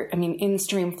water. I mean,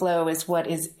 in-stream flow is what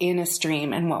is in a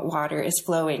stream and what water is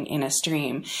flowing in a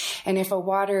stream. And if a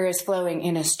water is flowing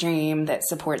in a stream that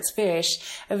supports fish,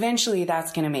 eventually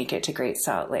that's going to make it to Great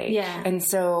Salt Lake. Yeah. And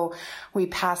so we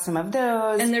passed some of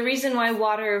those. And the reason why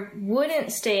water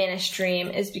wouldn't stay in a stream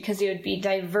is because it would be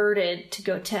diverted to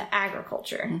go to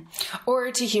agriculture.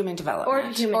 Or to human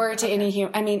development.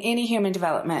 Any human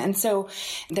development. And so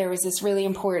there was this really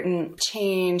important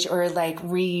change or like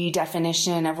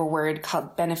redefinition of a word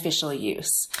called beneficial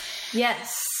use.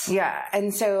 Yes. Yeah.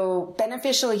 And so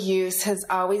beneficial use has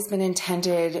always been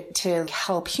intended to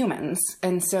help humans.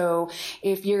 And so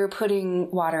if you're putting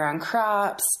water on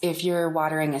crops, if you're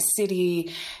watering a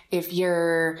city, if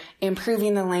you're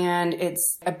improving the land,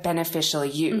 it's a beneficial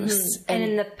use. And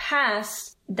in the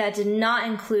past, that did not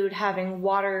include having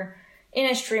water in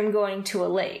a stream going to a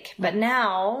lake. But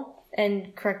now,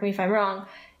 and correct me if I'm wrong,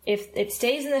 if it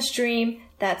stays in the stream,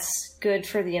 that's good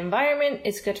for the environment.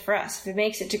 It's good for us. If it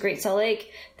makes it to Great Salt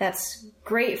Lake, that's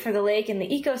great for the lake and the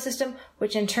ecosystem,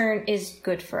 which in turn is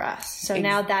good for us. So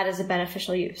now that is a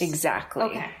beneficial use. Exactly.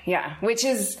 Okay. Yeah. Which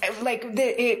is like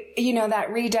that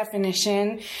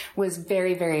redefinition was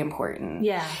very, very important.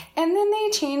 Yeah. And then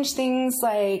they changed things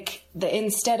like if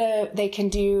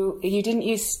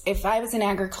I was an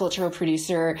agricultural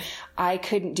producer, I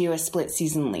couldn't do a split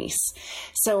season lease.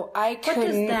 So I couldn't.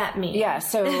 What does that mean? Yeah.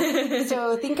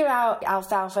 So think about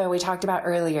alfalfa we talked about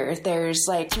earlier. There's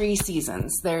like 3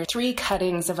 seasons. There are 3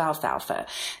 cuttings of alfalfa.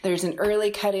 There's an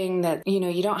early cutting that,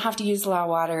 you don't have to use a lot of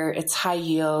water. It's high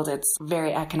yield. It's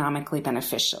very economically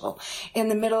beneficial. In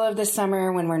the middle of the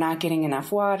summer when we're not getting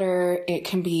enough water, it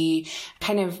can be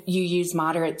kind of, you use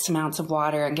moderate amounts of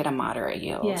water and get a moderate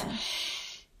yield. Yeah.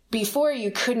 Before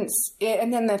you couldn't,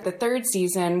 and then the 3rd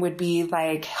season would be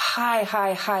like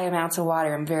high amounts of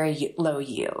water and very low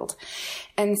yield.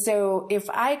 And so if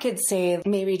I could say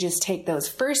maybe just take those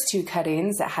first 2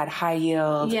 cuttings that had high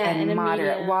yield and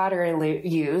moderate water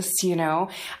use,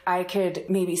 I could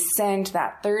maybe send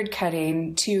that 3rd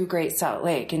cutting to Great Salt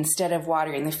Lake. Instead of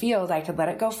watering the field, I could let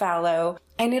it go fallow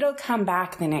and it'll come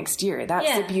back the next year.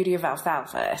 That's the beauty of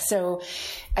alfalfa. So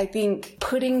I think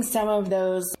putting some of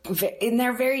those, and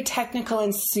they're very technical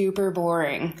and super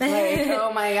boring. Like,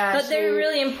 oh my gosh. But they're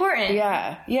really important.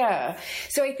 Yeah.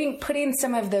 So I think putting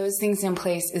some of those things in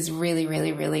place is really,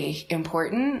 really, really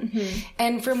important.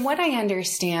 And from what I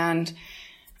understand,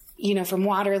 from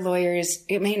water lawyers,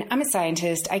 I'm a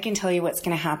scientist. I can tell you what's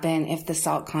going to happen if the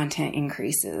salt content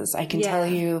increases. I can tell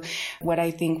you what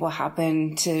I think will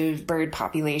happen to bird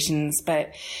populations,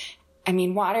 but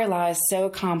water law is so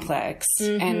complex.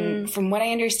 And from what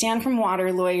I understand from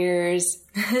water lawyers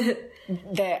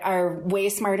that are way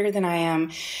smarter than I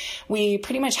am, we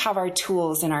pretty much have our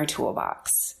tools in our toolbox.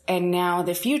 And now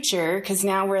the future, because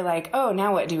now we're like, oh,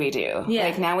 now what do we do? Yeah.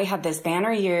 Like now we have this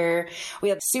banner year. We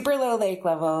have super low lake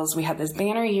levels. We have this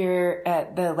banner year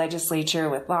at the legislature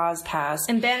with laws passed.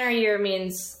 And banner year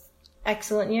means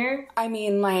excellent year?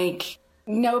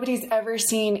 Nobody's ever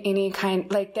seen any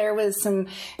there was some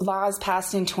laws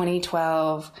passed in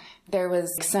 2012. There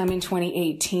was some in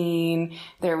 2018.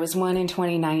 There was one in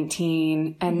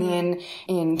 2019. And then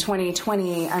in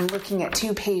 2020, I'm looking at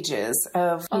 2 pages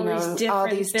of, all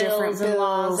these different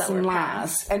bills and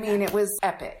laws. It was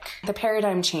epic. The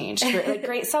paradigm changed.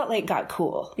 Great Salt Lake got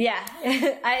cool. Yeah.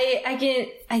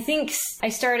 I think I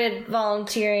started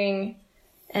volunteering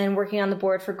and working on the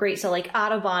board for Great Salt Lake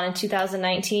Audubon in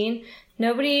 2019.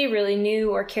 Nobody really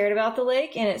knew or cared about the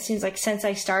lake. And it seems like since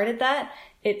I started that,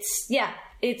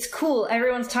 it's cool.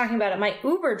 Everyone's talking about it. My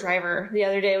Uber driver the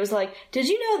other day was like, did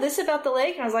you know this about the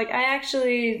lake? And I was like, I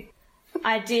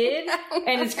did.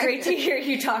 And it's great to hear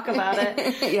you talk about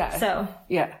it. Yeah. So.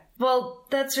 Yeah. Well,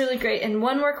 that's really great. And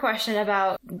one more question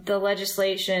about the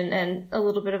legislation and a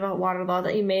little bit about water law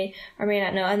that you may or may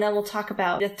not know. And then we'll talk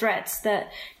about the threats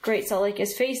that Great Salt Lake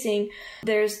is facing.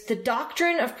 There's the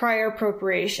doctrine of prior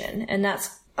appropriation, and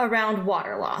that's around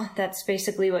water law. That's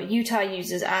basically what Utah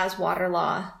uses as water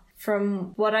law.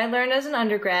 From what I learned as an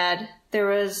undergrad, there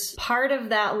was part of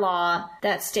that law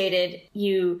that stated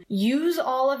you use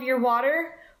all of your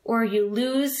water or you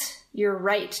lose your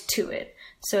right to it.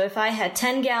 So if I had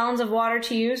 10 gallons of water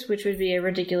to use, which would be a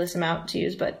ridiculous amount to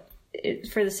use, but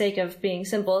for the sake of being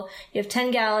simple, you have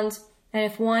 10 gallons, and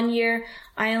if one year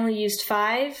I only used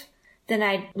 5, then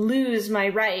I'd lose my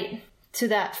right to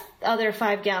that other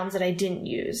 5 gallons that I didn't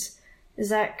use. Is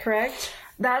that correct?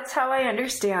 That's how I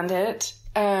understand it.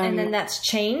 And then that's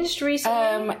changed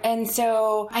recently? And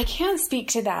so I can't speak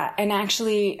to that. And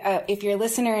actually, if your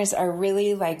listeners are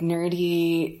really like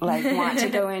nerdy, like want to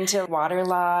go into water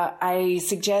law, I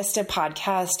suggest a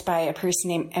podcast by a person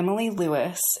named Emily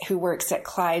Lewis, who works at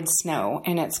Clyde Snow,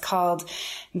 and it's called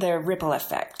The Ripple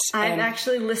Effect. I've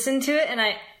actually listened to it, and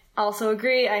I also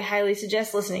agree. I highly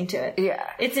suggest listening to it. Yeah.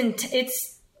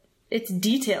 It's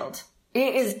detailed.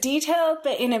 It is detailed,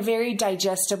 but in a very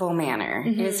digestible manner.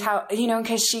 Is how,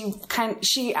 because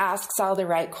she asks all the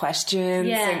right questions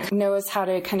and knows how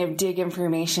to kind of dig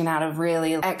information out of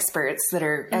really experts that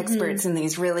are experts in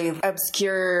these really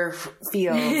obscure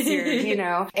fields,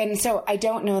 And so I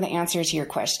don't know the answer to your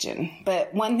question,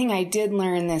 but one thing I did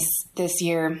learn this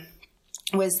year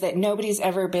was that nobody's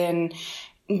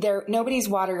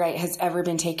water right has ever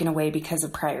been taken away because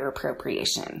of prior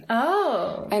appropriation.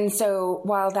 Oh. And so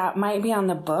while that might be on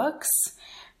the books,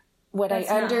 what I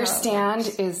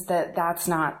understand is that that's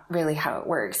not really how it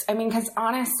works. I mean, because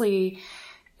honestly,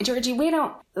 Georgie, we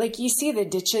don't, like, you see the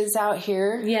ditches out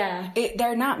here. Yeah.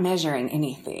 They're not measuring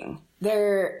anything.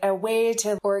 They're a way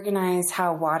to organize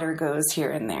how water goes here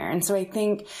and there. And so I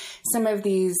think some of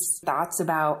these thoughts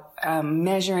about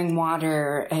measuring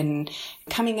water and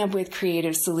coming up with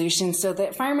creative solutions so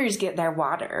that farmers get their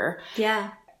water.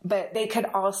 Yeah. But they could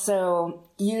also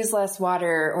use less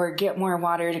water or get more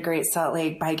water to Great Salt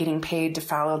Lake by getting paid to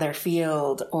fallow their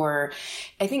field. Or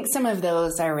I think some of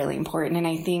those are really important. And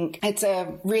I think it's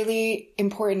a really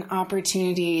important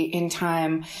opportunity in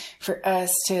time for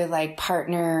us to like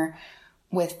partner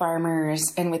with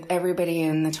farmers and with everybody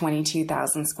in the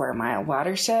 22,000 square mile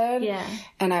watershed. Yeah.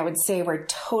 And I would say we're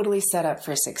totally set up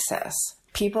for success.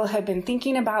 People have been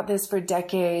thinking about this for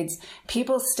decades.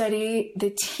 People study the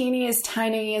teeniest,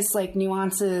 tiniest, like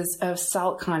nuances of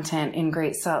salt content in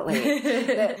Great Salt Lake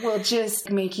that will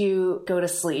just make you go to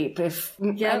sleep.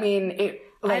 I mean,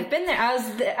 I've been there.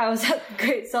 I was at the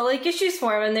Great Salt Lake Issues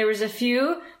Forum, and there was a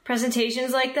few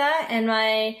presentations like that, and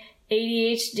my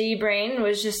ADHD brain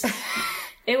was just...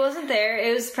 It wasn't there.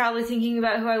 It was probably thinking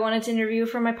about who I wanted to interview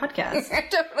for my podcast.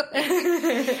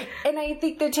 Totally. And I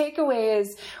think the takeaway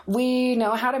is we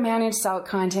know how to manage salt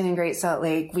content in Great Salt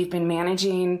Lake. We've been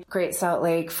managing Great Salt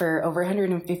Lake for over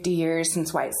 150 years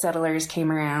since white settlers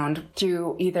came around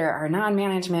through either our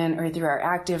non-management or through our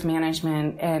active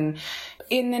management. And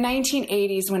in the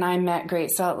 1980s, when I met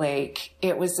Great Salt Lake,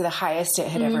 it was the highest it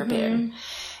had ever been.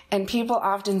 And people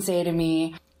often say to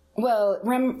me, well,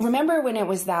 remember when it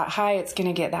was that high, it's going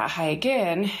to get that high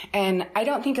again. And I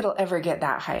don't think it'll ever get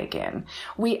that high again.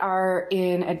 We are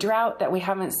in a drought that we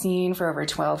haven't seen for over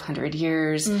 1,200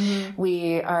 years.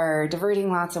 We are diverting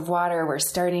lots of water. We're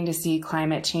starting to see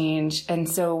climate change. And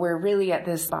so we're really at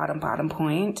this bottom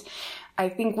point. I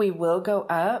think we will go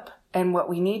up. And what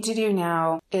we need to do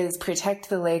now is protect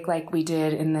the lake like we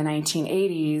did in the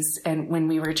 1980s. And when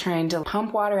we were trying to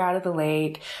pump water out of the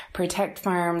lake, protect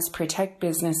farms, protect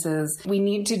businesses, we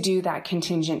need to do that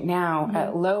contingent now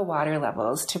at low water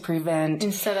levels to prevent...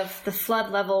 Instead of the flood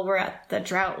level, we're at the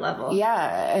drought level.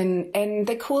 Yeah. And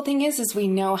the cool thing is we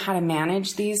know how to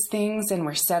manage these things and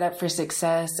we're set up for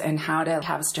success and how to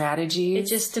have strategies.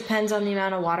 It just depends on the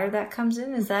amount of water that comes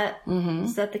in. Is that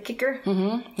the kicker?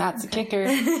 That's the kicker.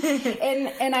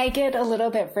 And I get a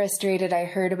little bit frustrated. I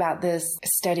heard about this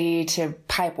study to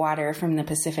pipe water from the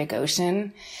Pacific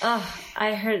Ocean. Oh,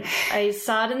 I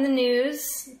saw it in the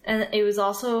news, and it was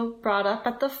also brought up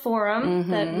at the forum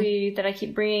that I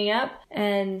keep bringing up,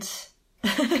 and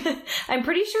I'm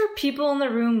pretty sure people in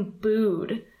the room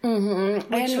booed,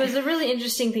 which was a really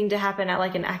interesting thing to happen at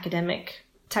like an academic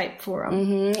type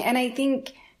forum. And I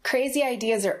think crazy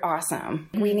ideas are awesome.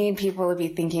 We need people to be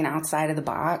thinking outside of the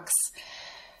box.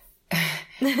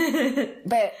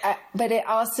 but it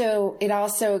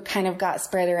also kind of got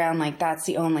spread around like that's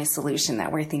the only solution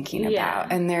that we're thinking about.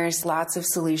 And there's lots of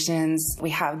solutions.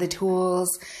 We have the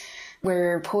tools.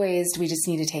 We're poised. We just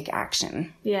need to take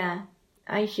action. Yeah,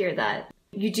 I hear that.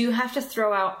 You do have to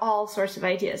throw out all sorts of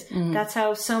ideas. That's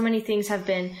how so many things have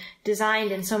been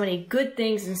designed, and so many good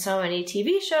things, and so many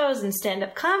TV shows and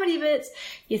stand-up comedy bits.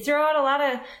 You throw out a lot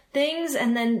of things,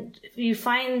 and then you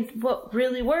find what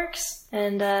really works.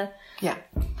 And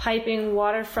piping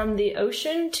water from the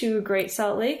ocean to Great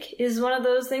Salt Lake is one of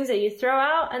those things that you throw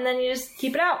out, and then you just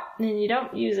keep it out, and you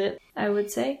don't use it, I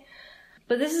would say.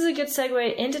 But this is a good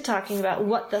segue into talking about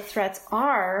what the threats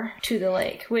are to the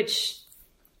lake, which...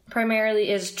 primarily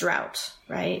is drought,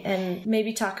 right? And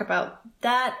maybe talk about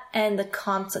that and the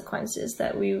consequences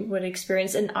that we would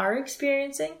experience and are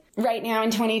experiencing. Right now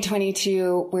in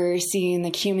 2022, we're seeing the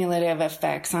cumulative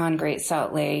effects on Great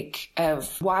Salt Lake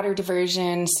of water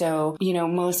diversion. So,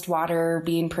 most water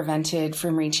being prevented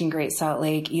from reaching Great Salt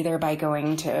Lake, either by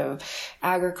going to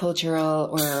agricultural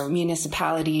or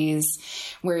municipalities.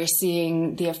 We're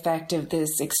seeing the effect of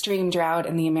this extreme drought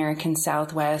in the American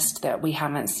Southwest that we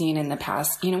haven't seen in the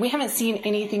past. We haven't seen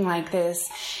anything like this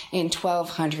in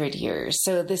 1,200 years.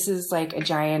 So this is like a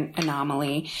giant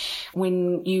anomaly.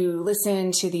 When you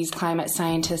listen to these climate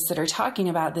scientists that are talking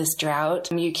about this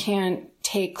drought, you can't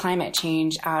take climate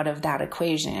change out of that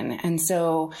equation. And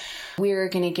so we're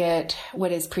going to get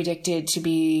what is predicted to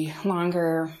be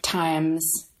longer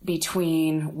times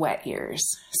between wet years.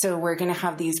 So we're going to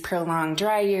have these prolonged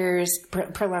dry years,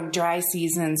 prolonged dry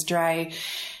seasons, dry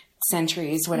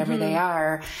centuries, whatever they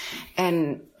are.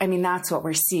 And that's what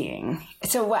we're seeing.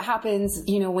 So what happens,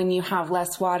 when you have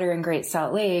less water in Great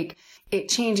Salt Lake, it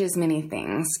changes many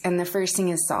things. And the first thing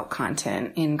is salt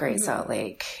content in Great Salt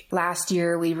Lake. Last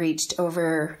year, we reached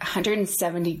over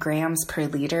 170 grams per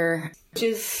liter. Which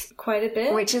is quite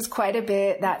a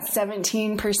bit. That's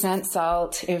 17%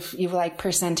 salt, if you like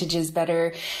percentages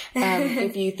better.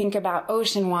 If you think about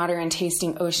ocean water and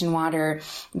tasting ocean water,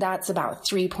 that's about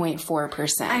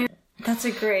 3.4%. That's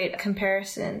a great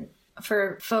comparison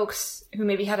for folks who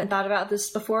maybe haven't thought about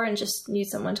this before and just need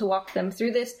someone to walk them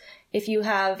through this. If you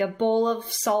have a bowl of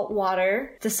salt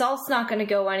water, the salt's not going to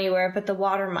go anywhere, but the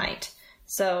water might.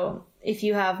 So if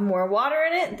you have more water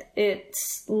in it,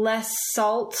 it's less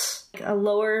salt, a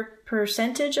lower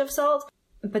percentage of salt.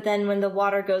 But then when the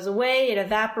water goes away, it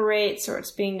evaporates or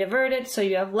it's being diverted. So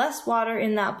you have less water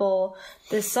in that bowl.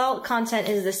 The salt content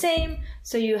is the same.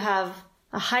 So you have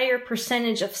a higher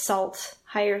percentage of salt,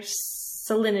 higher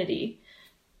salinity.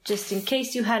 Just in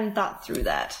case you hadn't thought through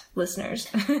that, listeners.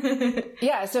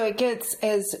 Yeah, so it gets,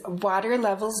 as water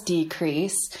levels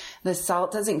decrease, the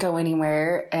salt doesn't go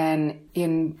anywhere, and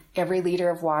in every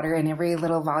liter of water and every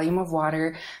little volume of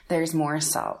water, there's more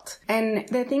salt. And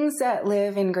the things that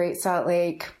live in Great Salt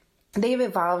Lake, they've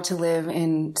evolved to live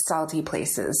in salty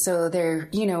places. So they're,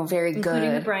 very good.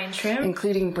 Including the brine shrimp.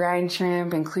 Including brine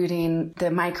shrimp, including the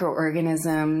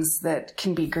microorganisms that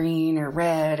can be green or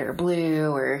red or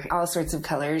blue or all sorts of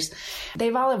colors.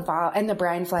 They've all evolved, and the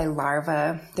brine fly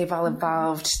larvae, they've all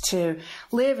evolved to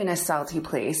live in a salty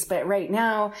place. But right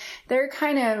now, they're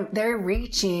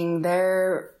reaching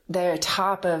the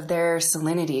top of their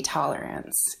salinity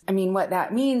tolerance. What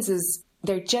that means is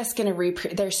they're just going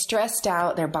to they're stressed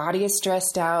out. Their body is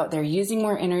stressed out. They're using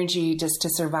more energy just to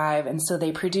survive. And so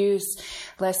they produce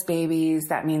less babies.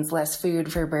 That means less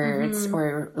food for birds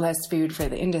or less food for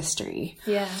the industry.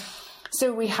 Yeah.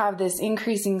 So we have this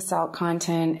increasing salt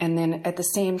content. And then at the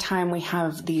same time, we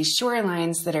have these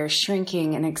shorelines that are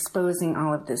shrinking and exposing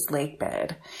all of this lake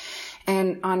bed.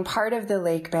 And on part of the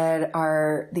lake bed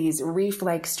are these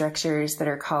reef-like structures that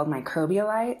are called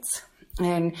microbialites.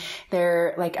 And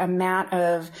they're like a mat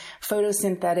of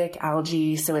photosynthetic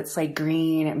algae. So it's like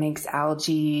green. It makes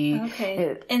algae.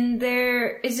 Okay. And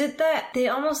is it that they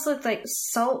almost look like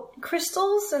salt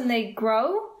crystals and they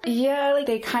grow? Yeah, like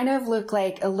they kind of look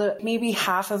like maybe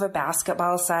half of a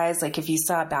basketball size. Like if you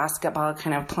saw a basketball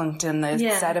kind of plunked in the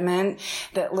sediment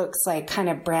that looks like kind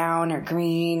of brown or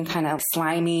green, kind of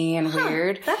slimy and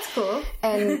weird. That's cool.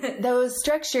 And those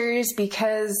structures,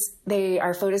 because they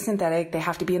are photosynthetic, they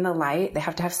have to be in the light. They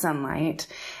have to have sunlight.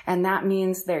 And that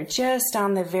means they're just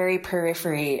on the very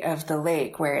periphery of the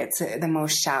lake where it's the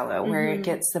most shallow, where it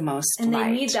gets the most light. And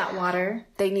they need that water.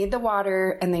 They need the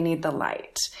water and they need the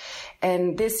light.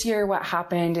 And this year what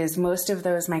happened is most of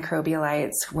those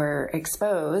microbialites were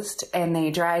exposed and they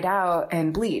dried out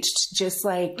and bleached, just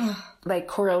like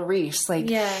coral reefs.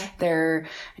 They're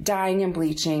dying and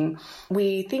bleaching.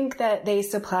 We think that they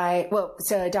supply,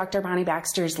 so Dr. Bonnie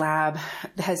Baxter's lab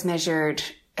has measured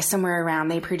somewhere around,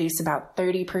 they produce about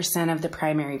 30% of the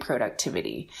primary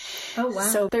productivity. Oh, wow.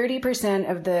 So 30%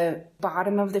 of the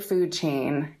bottom of the food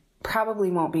chain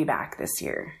probably won't be back this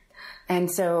year. And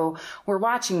so we're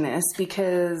watching this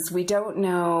because we don't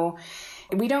know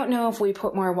if we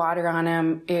put more water on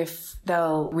them, if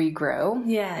they'll regrow.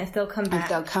 Yeah, if they'll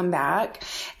come back.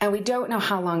 And we don't know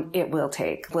how long it will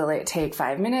take. Will it take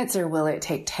 5 minutes or will it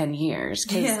take 10 years?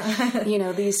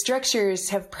 Because, these structures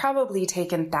have probably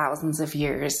taken thousands of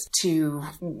years to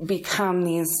become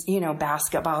these,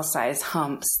 basketball-sized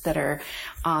humps that are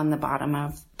on the bottom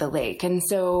of the lake. And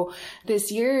so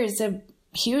this year is a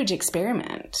huge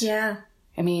experiment. Yeah.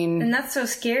 I mean... And that's so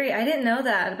scary. I didn't know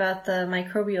that about the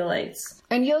microbialites.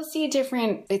 And you'll see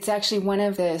it's actually one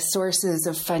of the sources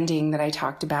of funding that I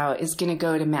talked about is going to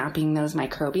go to mapping those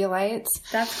microbialites.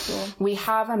 That's cool. We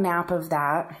have a map of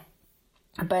that.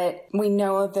 But we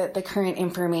know that the current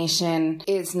information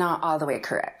is not all the way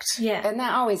correct. Yeah. And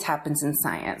that always happens in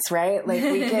science, right? Like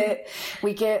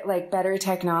we get like better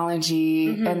technology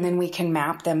and then we can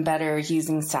map them better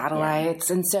using satellites.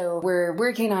 Yeah. And so we're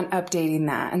working on updating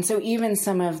that. And so even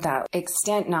some of that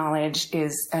extent knowledge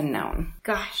is unknown.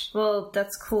 Gosh, well,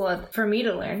 that's cool for me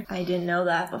to learn. I didn't know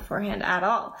that beforehand at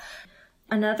all.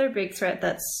 Another big threat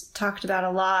that's talked about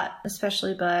a lot,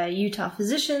 especially by Utah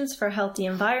physicians for a healthy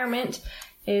environment,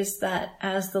 is that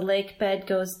as the lake bed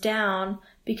goes down,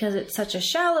 because it's such a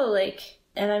shallow lake,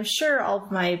 and I'm sure all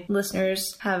of my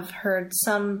listeners have heard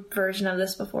some version of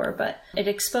this before, but it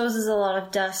exposes a lot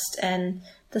of dust, and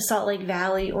the Salt Lake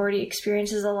Valley already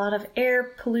experiences a lot of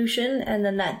air pollution, and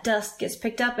then that dust gets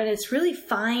picked up, and it's really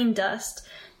fine dust.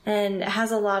 And it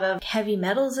has a lot of heavy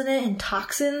metals in it and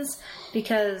toxins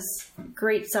because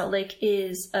Great Salt Lake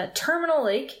is a terminal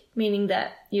lake, meaning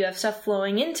that you have stuff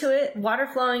flowing into it, water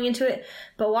flowing into it,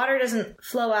 but water doesn't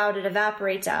flow out, it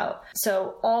evaporates out.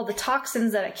 So all the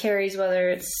toxins that it carries, whether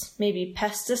it's maybe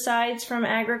pesticides from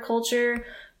agriculture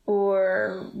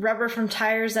or rubber from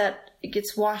tires that it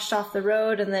gets washed off the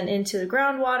road and then into the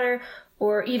groundwater,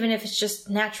 or even if it's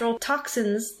just natural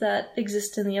toxins that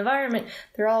exist in the environment,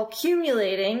 they're all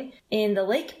accumulating in the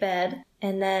lake bed.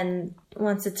 And then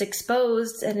once it's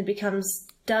exposed and it becomes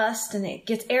dust and it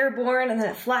gets airborne and then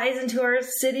it flies into our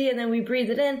city and then we breathe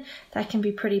it in, that can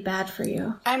be pretty bad for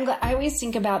you. I always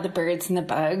think about the birds and the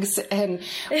bugs. And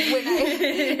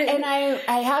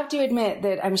I have to admit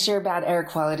that I'm sure bad air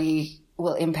quality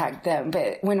will impact them.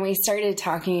 But when we started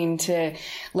talking to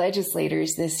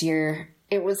legislators this year,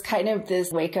 it was kind of this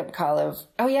wake-up call of,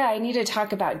 oh yeah, I need to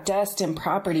talk about dust and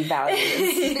property values.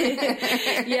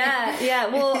 Yeah.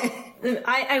 Well,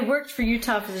 I worked for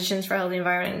Utah Physicians for a Healthy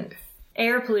Environment.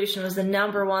 Air pollution was the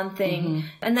number one thing. Mm-hmm.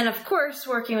 And then, of course,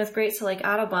 working with Great Salt Lake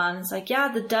Audubon, it's like, yeah,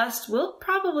 the dust will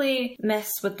probably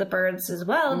mess with the birds as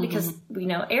well because we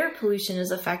know air pollution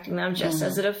is affecting them just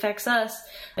as it affects us,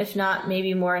 if not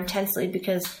maybe more intensely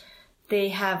because they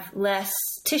have less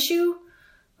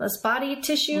body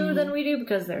tissue than we do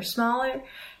because they're smaller.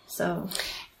 So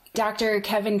Dr.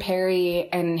 Kevin Perry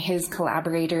and his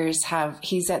collaborators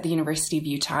he's at the University of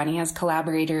Utah and he has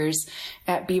collaborators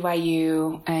at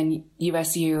BYU and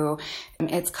USU.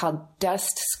 It's called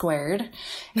Dust Squared,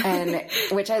 and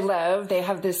which I love. They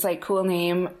have this like cool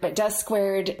name, but Dust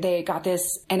Squared, they got this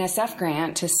NSF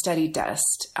grant to study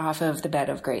dust off of the bed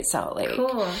of Great Salt Lake.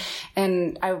 Cool.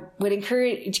 And I would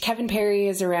encourage, Kevin Perry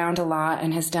is around a lot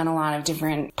and has done a lot of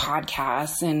different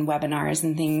podcasts and webinars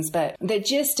and things, but the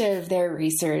gist of their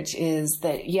research is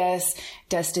that yes,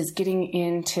 dust is getting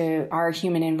into our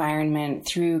human environment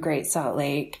through Great Salt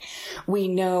Lake. We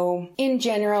know in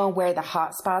general where the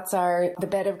hot spots are. The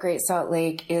bed of Great Salt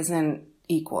Lake isn't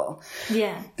equal.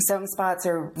 Yeah. Some spots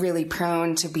are really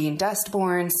prone to being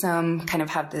dust-borne. Some kind of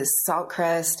have this salt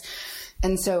crust.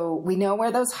 And so we know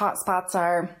where those hot spots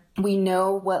are. We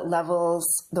know what levels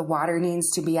the water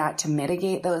needs to be at to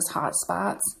mitigate those hot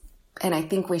spots. And I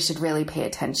think we should really pay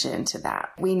attention to that.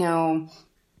 We know,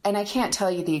 and I can't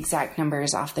tell you the exact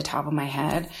numbers off the top of my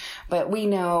head, but we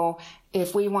know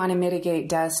if we want to mitigate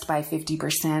dust by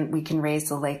 50%, we can raise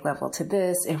the lake level to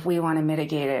this. If we want to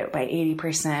mitigate it by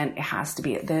 80%, it has to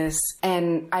be at this.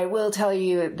 And I will tell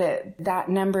you that that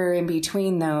number in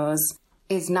between those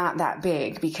is not that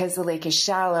big because the lake is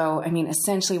shallow. I mean,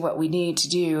 essentially what we need to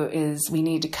do is we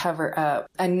need to cover up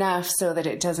enough so that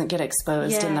it doesn't get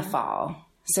exposed in the fall.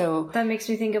 So that makes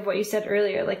me think of what you said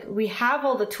earlier. Like, we have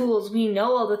all the tools. We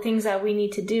know all the things that we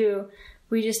need to do.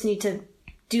 We just need to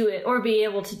do it or be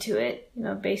able to do it,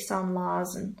 based on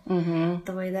laws and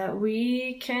the way that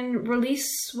we can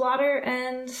release water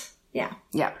and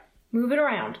move it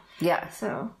around. Yeah.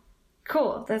 So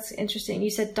cool. That's interesting. You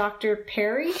said Dr.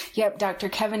 Perry? Yep, Dr.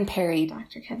 Kevin Perry.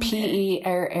 Dr. Kevin Perry.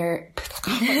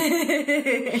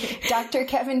 Dr.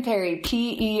 Kevin Perry,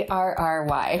 Perry.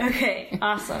 Okay,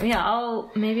 awesome. Yeah,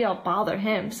 maybe I'll bother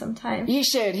him sometime. You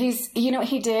should. He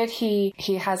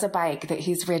has a bike that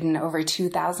he's ridden over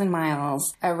 2,000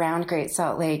 miles around Great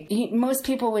Salt Lake. Most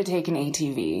people would take an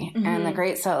ATV, and the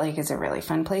Great Salt Lake is a really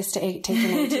fun place to take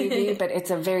an ATV, but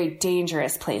it's a very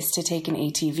dangerous place to take an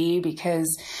ATV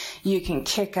because you you can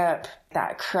kick up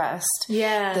that crust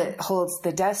Yeah. that holds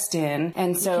the dust in.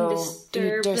 And Can so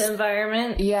disturb the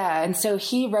environment. yeah. And so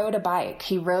he rode a bike.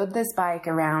 He rode this bike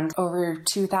around over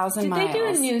 2,000 miles. Did they do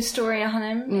a news story on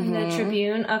him in the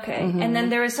Tribune? Okay. And then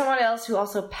there was someone else who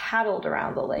also paddled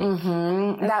around the lake.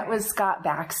 Okay. That was Scott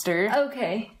Baxter.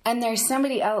 Okay. And there's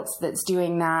somebody else that's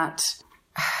doing that.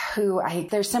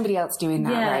 There's somebody else doing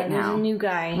that right there's now. a new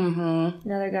guy.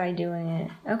 Another guy doing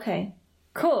it. Okay.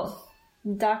 Cool.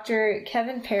 Dr.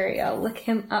 Kevin Perry. I'll look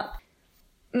him up.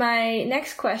 My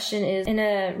next question is, in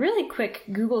a really quick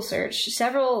Google search,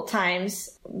 several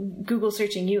times, Google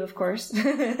searching you, of course,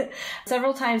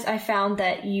 several times I found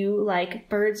that you like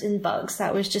birds and bugs.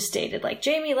 That was just stated. Like,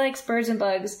 Jamie likes birds and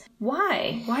bugs.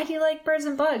 Why? Why do you like birds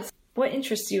and bugs? What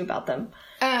interests you about them?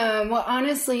 Well,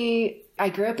 honestly, I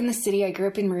grew up in the city. I grew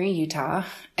up in Marie, Utah,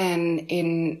 and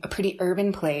in a pretty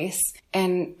urban place.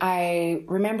 And I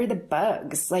remember the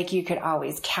bugs. Like, you could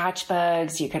always catch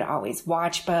bugs. You could always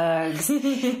watch bugs.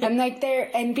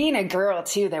 And being a girl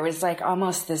too, there was like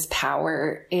almost this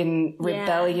power in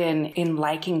rebellion in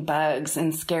liking bugs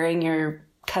and scaring your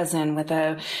cousin with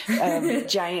a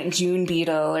giant June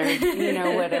beetle or,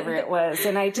 whatever it was.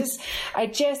 And I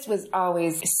just was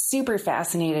always super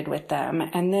fascinated with them.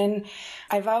 And then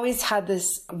I've always had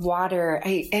this water,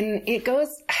 it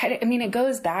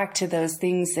goes back to those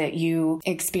things that you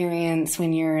experience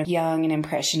when you're young and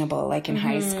impressionable, like in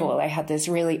high school. I had this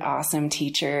really awesome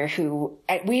teacher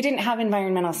we didn't have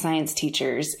environmental science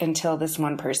teachers until this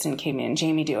one person came in,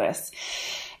 Jamie Dewis.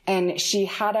 And she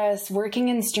had us working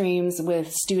in streams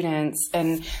with students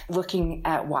and looking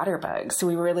at water bugs. So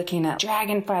we were looking at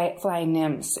dragonfly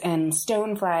nymphs and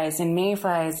stoneflies and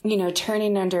mayflies,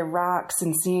 turning under rocks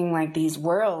and seeing like these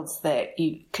worlds that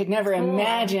you could never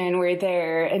imagine were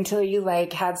there until you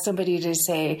like had somebody to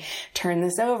say, turn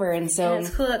this over. And so it's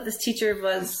cool that this teacher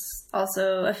was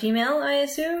also a female, I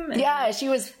assume. Yeah, she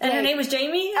was. And her name was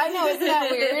Jamie? I know, isn't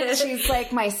that weird? She's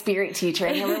like my spirit teacher.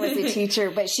 I never was a teacher,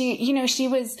 but she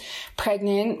was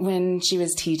pregnant when she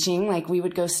was teaching. Like, we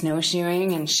would go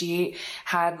snowshoeing and she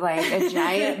had like a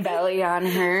giant belly on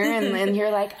her. And then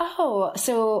you're like, oh,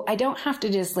 so I don't have to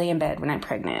just lay in bed when I'm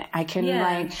pregnant. I can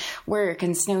like work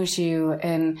and snowshoe.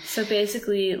 And so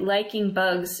basically liking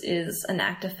bugs is an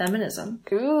act of feminism.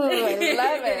 Ooh, I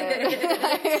love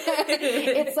it.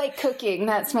 It's like cooking.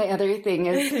 That's my other thing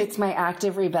is it's my act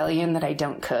of rebellion that I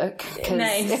don't cook.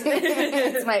 Nice.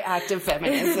 It's my act of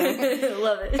feminism.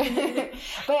 Love it.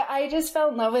 But I just fell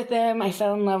in love with them. I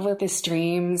fell in love with the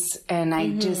streams, and I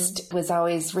just was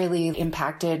always really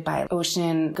impacted by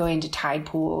ocean, going to tide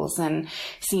pools and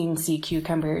seeing sea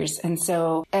cucumbers. And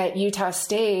so at Utah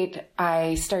State,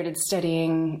 I started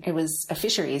studying, it was a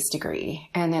fisheries degree,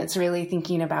 and it's really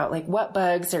thinking about like what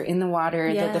bugs are in the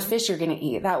water that the fish are going to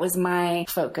eat. That was my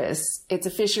focus. It's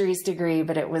a fisheries degree,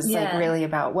 but it was like really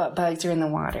about what bugs are in the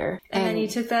water. And then you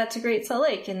took that to Great Salt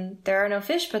Lake, and there are no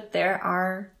fish, but there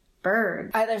are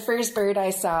birds. The first bird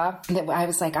I saw that I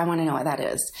was like, I want to know what that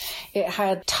is. It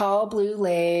had tall blue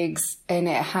legs, and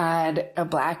it had a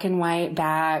black and white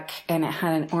back, and it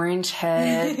had an orange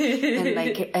head and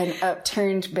like an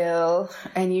upturned bill.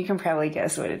 And you can probably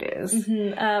guess what it is.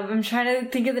 I'm trying to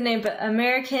think of the name, but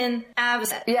American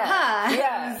avocet.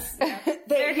 Yeah.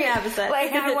 American avocet.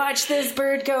 Like, I watched this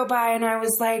bird go by and I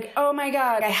was like, oh my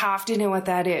God, I have to know what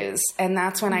that is. And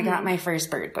that's when I got my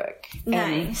first bird book.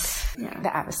 Nice. The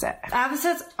avocet.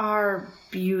 Avocets are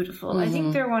beautiful. I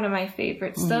think they're one of my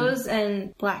favorites. Those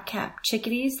and black-capped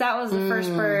chickadees. That was the first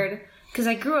bird, because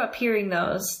I grew up hearing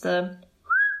those.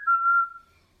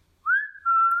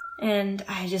 And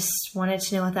I just wanted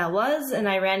to know what that was, and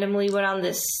I randomly went on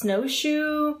this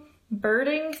snowshoe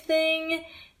birding thing.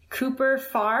 Cooper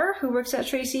Farr, who works at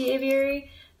Tracy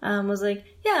Aviary, was like,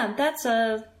 yeah, that's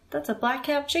a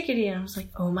black-capped chickadee. And I was like,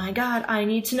 oh my God, I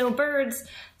need to know birds.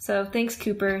 So thanks,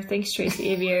 Cooper. Thanks, Tracy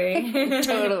Aviary.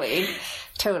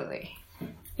 Totally.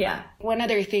 Yeah. One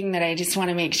other thing that I just want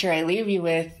to make sure I leave you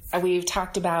with, we've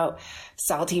talked about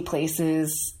salty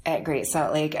places at Great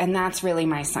Salt Lake, and that's really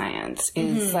my science,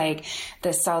 is like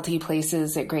the salty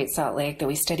places at Great Salt Lake that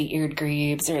we study, eared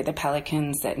grebes or the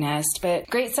pelicans that nest. But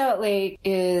Great Salt Lake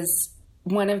is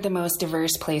one of the most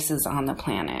diverse places on the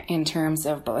planet in terms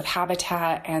of both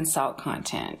habitat and salt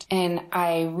content. And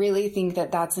I really think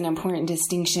that that's an important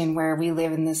distinction, where we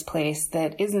live in this place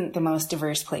that isn't the most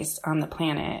diverse place on the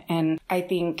planet. And I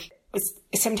think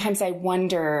sometimes I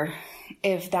wonder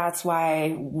if that's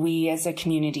why we as a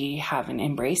community haven't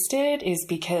embraced it, is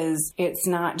because it's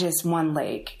not just one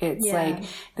lake. It's like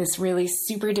this really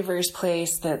super diverse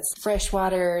place that's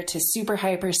freshwater to super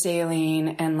hyper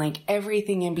saline and like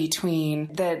everything in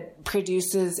between that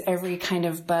produces every kind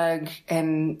of bug.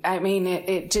 And I mean,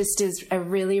 it just is a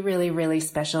really, really, really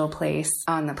special place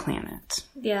on the planet.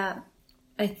 Yeah.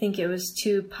 I think it was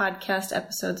 2 podcast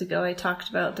episodes ago, I talked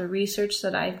about the research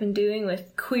that I've been doing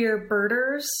with queer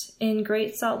birders in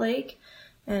Great Salt Lake.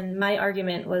 And my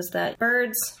argument was that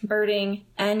birds, birding,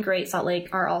 and Great Salt Lake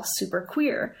are all super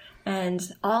queer and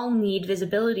all need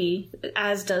visibility,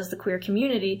 as does the queer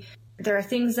community. There are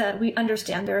things that we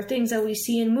understand. There are things that we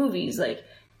see in movies, like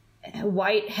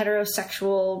white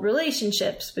heterosexual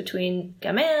relationships between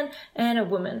a man and a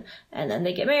woman. And then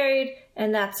they get married,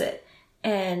 and that's it.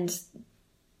 And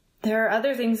there are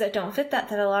other things that don't fit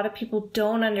that a lot of people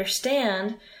don't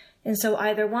understand. And so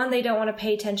either 1, they don't want to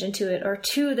pay attention to it, or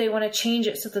 2, they want to change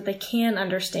it so that they can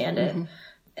understand it.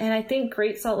 And I think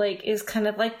Great Salt Lake is kind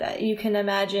of like that. You can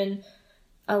imagine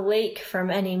a lake from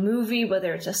any movie,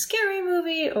 whether it's a scary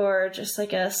movie or just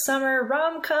like a summer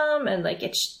rom-com, and like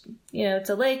it's, you know, it's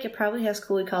a lake. It probably has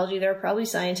cool ecology. There are probably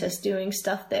scientists doing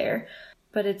stuff there.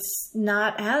 But it's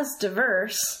not as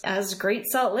diverse as Great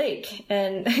Salt Lake.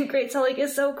 And Great Salt Lake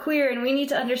is so queer, and we need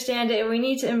to understand it, and we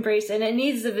need to embrace it, and it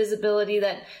needs the visibility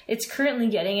that it's currently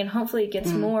getting, and hopefully it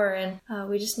gets more. And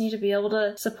we just need to be able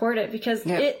to support it because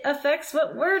it affects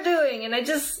what we're doing. And I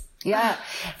just... Yeah.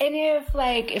 And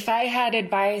if I had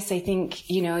advice, I think,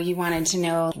 you know, you wanted to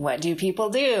know, what do people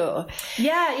do?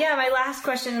 Yeah. My last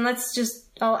question, and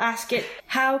I'll ask it.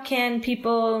 How can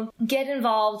people get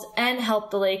involved and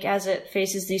help the lake as it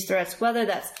faces these threats? Whether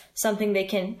that's something they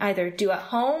can either do at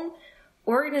home,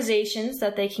 organizations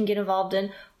that they can get involved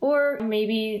in, or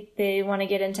maybe they want to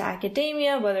get into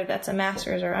academia, whether that's a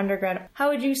master's or undergrad. How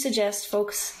would you suggest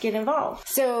folks get involved?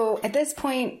 So at this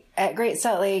point at Great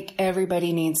Salt Lake,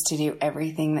 everybody needs to do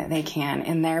everything that they can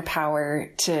in their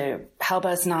power to help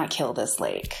us not kill this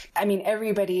lake. I mean,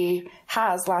 everybody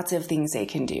has lots of things they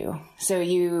can do. So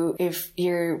if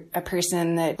you're a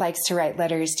person that likes to write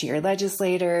letters to your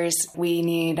legislators, we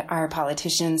need our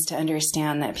politicians to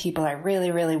understand that people are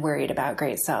really, really worried about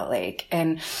Great Salt Lake.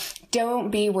 And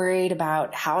don't be worried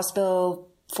about House Bill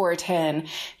 410.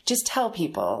 Just tell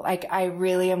people, like, I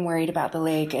really am worried about the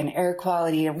lake and air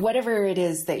quality, or whatever it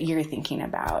is that you're thinking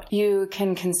about. You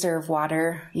can conserve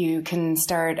water. You can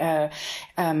start a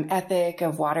ethic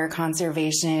of water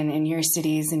conservation in your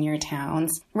cities and your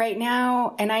towns. Right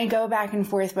now, and I go back and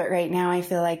forth, but right now I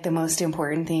feel like the most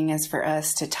important thing is for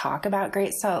us to talk about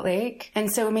Great Salt Lake.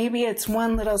 And so maybe it's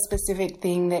one little specific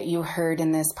thing that you heard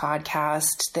in this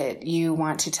podcast that you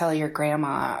want to tell your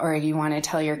grandma, or you want to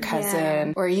tell your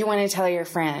cousin, or you want to tell your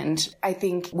friend. I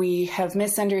think we have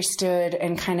misunderstood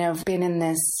and kind of been in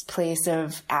this place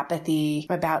of apathy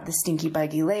about the stinky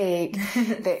buggy lake,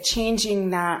 that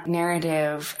changing that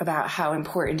narrative about how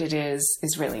important it is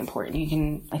really important. You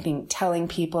can, I think, telling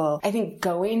people, I think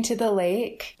going to the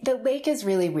lake is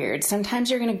really weird. Sometimes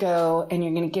you're going to go and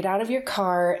you're going to get out of your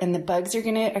car and the bugs are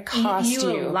going to accost you.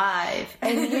 You alive.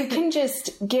 And you can just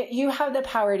you have the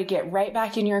power to get right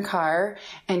back in your car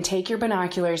and take your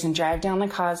binoculars and drive down the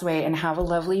causeway and have a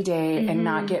lovely day and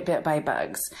not get bit by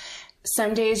bugs.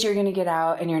 Some days you're going to get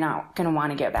out and you're not going to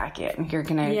want to get back in. You're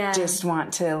going to just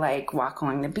want to like walk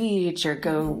along the beach or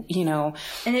go, you know.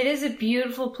 And it is a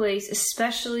beautiful place,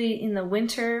 especially in the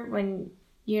winter when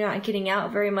you're not getting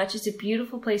out very much. It's a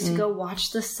beautiful place to go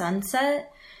watch the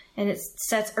sunset, and it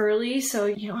sets early, so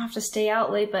you don't have to stay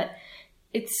out late, but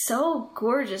it's so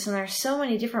gorgeous and there's so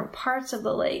many different parts of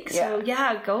the lake. So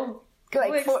go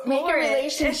like make a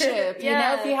relationship. You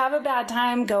know, if you have a bad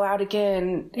time, go out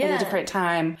again at a different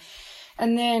time.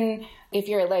 And then if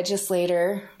you're a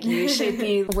legislator, you should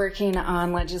be working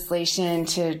on legislation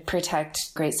to protect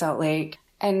Great Salt Lake.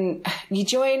 And you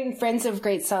join Friends of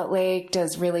Great Salt Lake,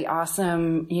 does really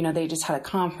awesome. You know, they just had a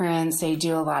conference. They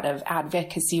do a lot of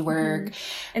advocacy work.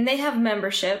 And they have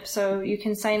membership, so you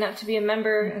can sign up to be a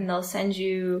member, and they'll send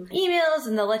you emails,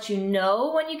 and they'll let you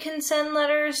know when you can send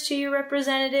letters to your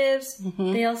representatives.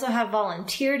 They also have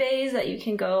volunteer days that you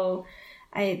can go.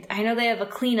 I know they have a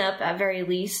cleanup at very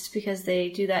least, because they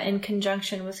do that in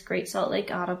conjunction with Great Salt Lake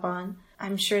Audubon.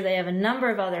 I'm sure they have a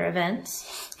number of other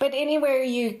events. But anywhere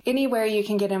you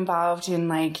can get involved in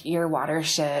like your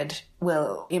watershed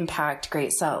will impact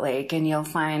Great Salt Lake, and you'll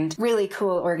find really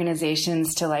cool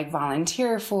organizations to like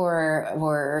volunteer for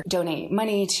or donate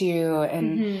money to.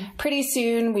 And pretty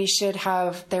soon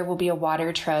there will be a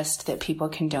water trust that people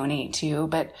can donate to.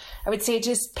 But I would say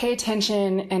just pay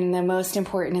attention, and the most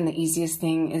important and the easiest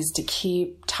thing is to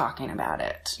keep talking about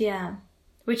it. Yeah.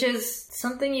 which is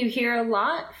something you hear a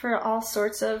lot for all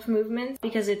sorts of movements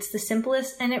because it's the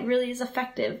simplest and it really is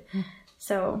effective.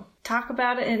 So talk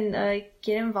about it and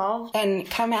get involved. And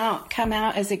come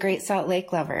out as a Great Salt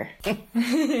Lake lover.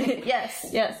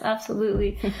 Yes,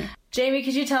 absolutely. Jamie,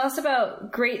 could you tell us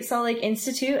about Great Salt Lake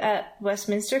Institute at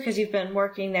Westminster? Because you've been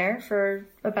working there for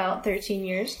about 13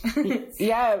 years.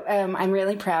 Yeah, I'm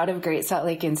really proud of Great Salt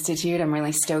Lake Institute. I'm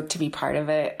really stoked to be part of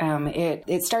it.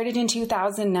 It started in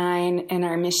 2009, and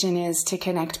our mission is to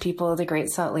connect people to Great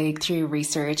Salt Lake through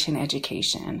research and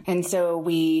education. And so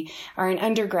we are an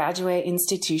undergraduate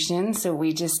institution, so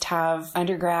we just have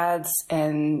undergrads,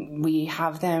 and we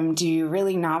have them do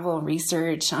really novel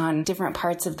research on different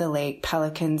parts of the lake,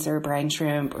 pelicans or brine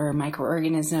shrimp or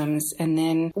microorganisms, and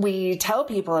then we tell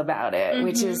people about it,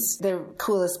 which is the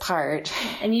coolest part.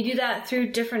 And you do that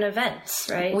through different events,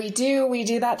 right? We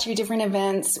do that through different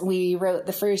events. We wrote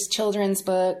the first children's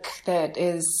book that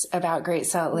is about Great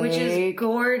Salt Lake. Which is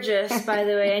gorgeous, by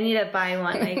the way. I need to buy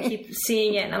one. I keep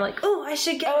seeing it and I'm like, oh, I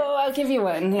should get it. I'll give you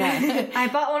one. Yeah. I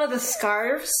bought one of the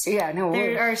scarves. Yeah, no.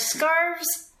 There are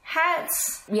scarves,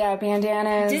 hats,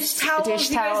 bandanas, dish towels.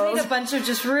 You guys made a bunch of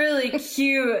just really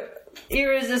cute,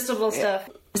 irresistible stuff.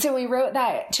 So we wrote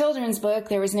that children's book.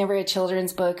 There was never a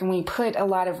children's book, and we put a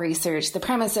lot of research. The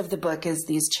premise of the book is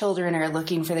these children are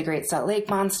looking for the Great Salt Lake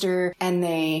monster, and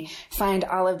they find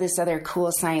all of this other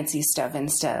cool sciencey stuff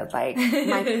instead, like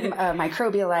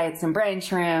microbialites and brine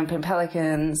shrimp and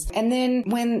pelicans. And then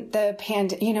when the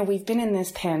we've been in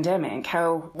this pandemic,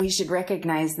 how we should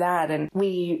recognize that. And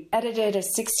we edited a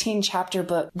 16-chapter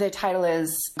book. The title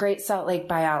is Great Salt Lake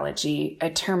Biology, A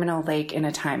Terminal Lake in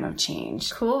a Time of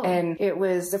Change. Cool. And it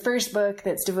was the first book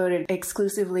that's devoted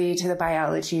exclusively to the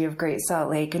biology of Great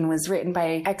Salt Lake and was written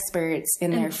by experts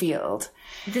in their field.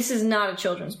 This is not a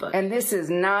children's book. And this is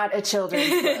not a children's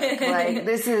book.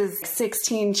 This is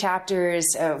 16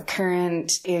 chapters of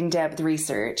current in-depth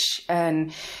research.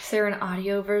 And is there an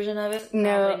audio version of it?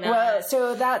 No. Well,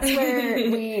 so that's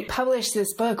where we published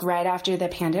this book right after the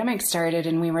pandemic started,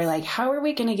 and we were like, how are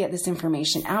we going to get this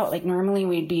information out? Like, normally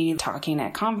we'd be talking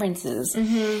at conferences,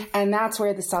 and that's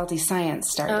where the Salty Science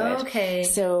started. Oh, okay.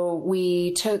 So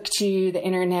we took to the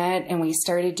internet and we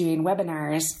started doing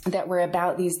webinars that were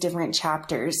about these different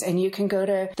chapters. And you can go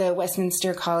to the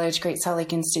Westminster College Great Salt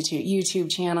Lake Institute YouTube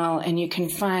channel and you can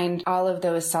find all of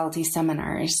those salty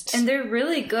seminars. And they're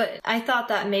really good. I thought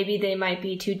that maybe they might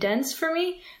be too dense for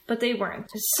me, but they weren't.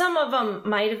 Some of them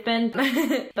might have been,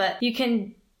 but you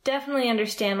can definitely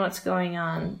understand what's going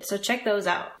on. So check those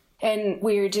out. And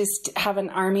we just have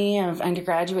an army of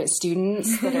undergraduate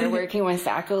students that are working with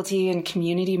faculty and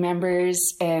community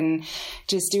members and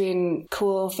just doing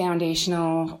cool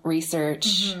foundational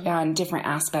research on different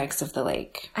aspects of the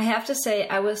lake. I have to say,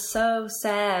 I was so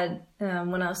sad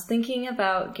when I was thinking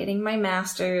about getting my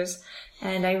master's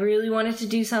and I really wanted to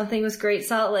do something with Great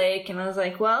Salt Lake. And I was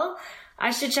like, well, I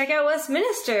should check out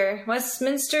Westminster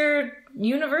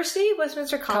University,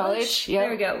 Westminster College. Yep.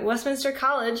 There we go. Westminster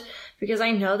College, because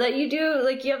I know that you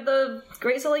have the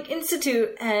Great Salt Lake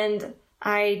Institute, and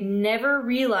I never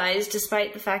realized,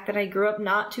 despite the fact that I grew up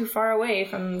not too far away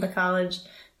from the college,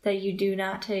 that you do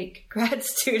not take grad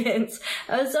students.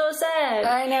 I was so sad.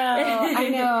 I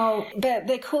know. But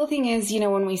the cool thing is,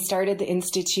 when we started the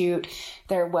Institute,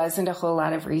 there wasn't a whole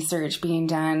lot of research being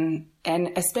done,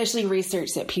 and especially research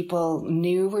that people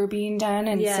knew were being done.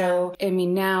 And so,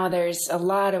 now there's a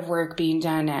lot of work being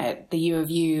done at the U of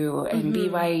U and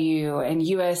BYU and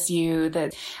USU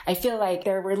that I feel like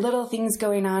there were little things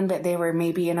going on, but they were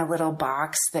maybe in a little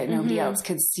box that nobody else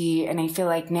could see. And I feel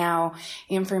like now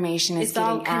information is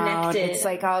getting out. It's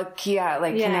like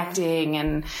connecting,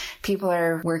 and people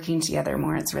are working together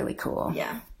more. It's really cool.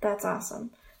 Yeah, that's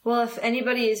awesome. Well, if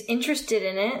anybody is interested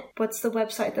in it, what's the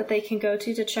website that they can go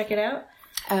to check it out?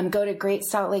 Go to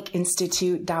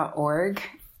greatsaltlakeinstitute.org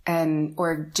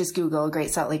or just Google Great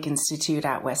Salt Lake Institute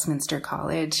at Westminster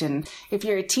College. And if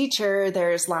you're a teacher,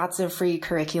 there's lots of free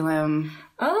curriculum.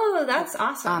 Oh, that's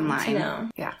awesome. Online. To know.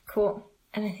 Yeah. Cool.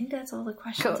 And I think that's all the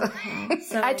questions I have.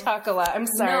 So, I talk a lot. I'm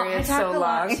sorry. It's so long. I talk a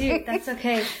lot too. That's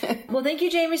okay. Well, thank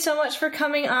you, Jamie, so much for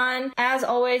coming on. As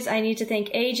always, I need to thank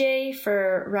AJ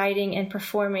for writing and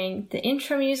performing the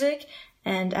intro music.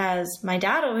 And as my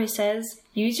dad always says,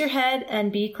 use your head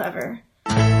and be clever.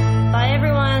 Bye,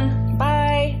 everyone.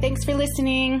 Bye. Thanks for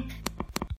listening.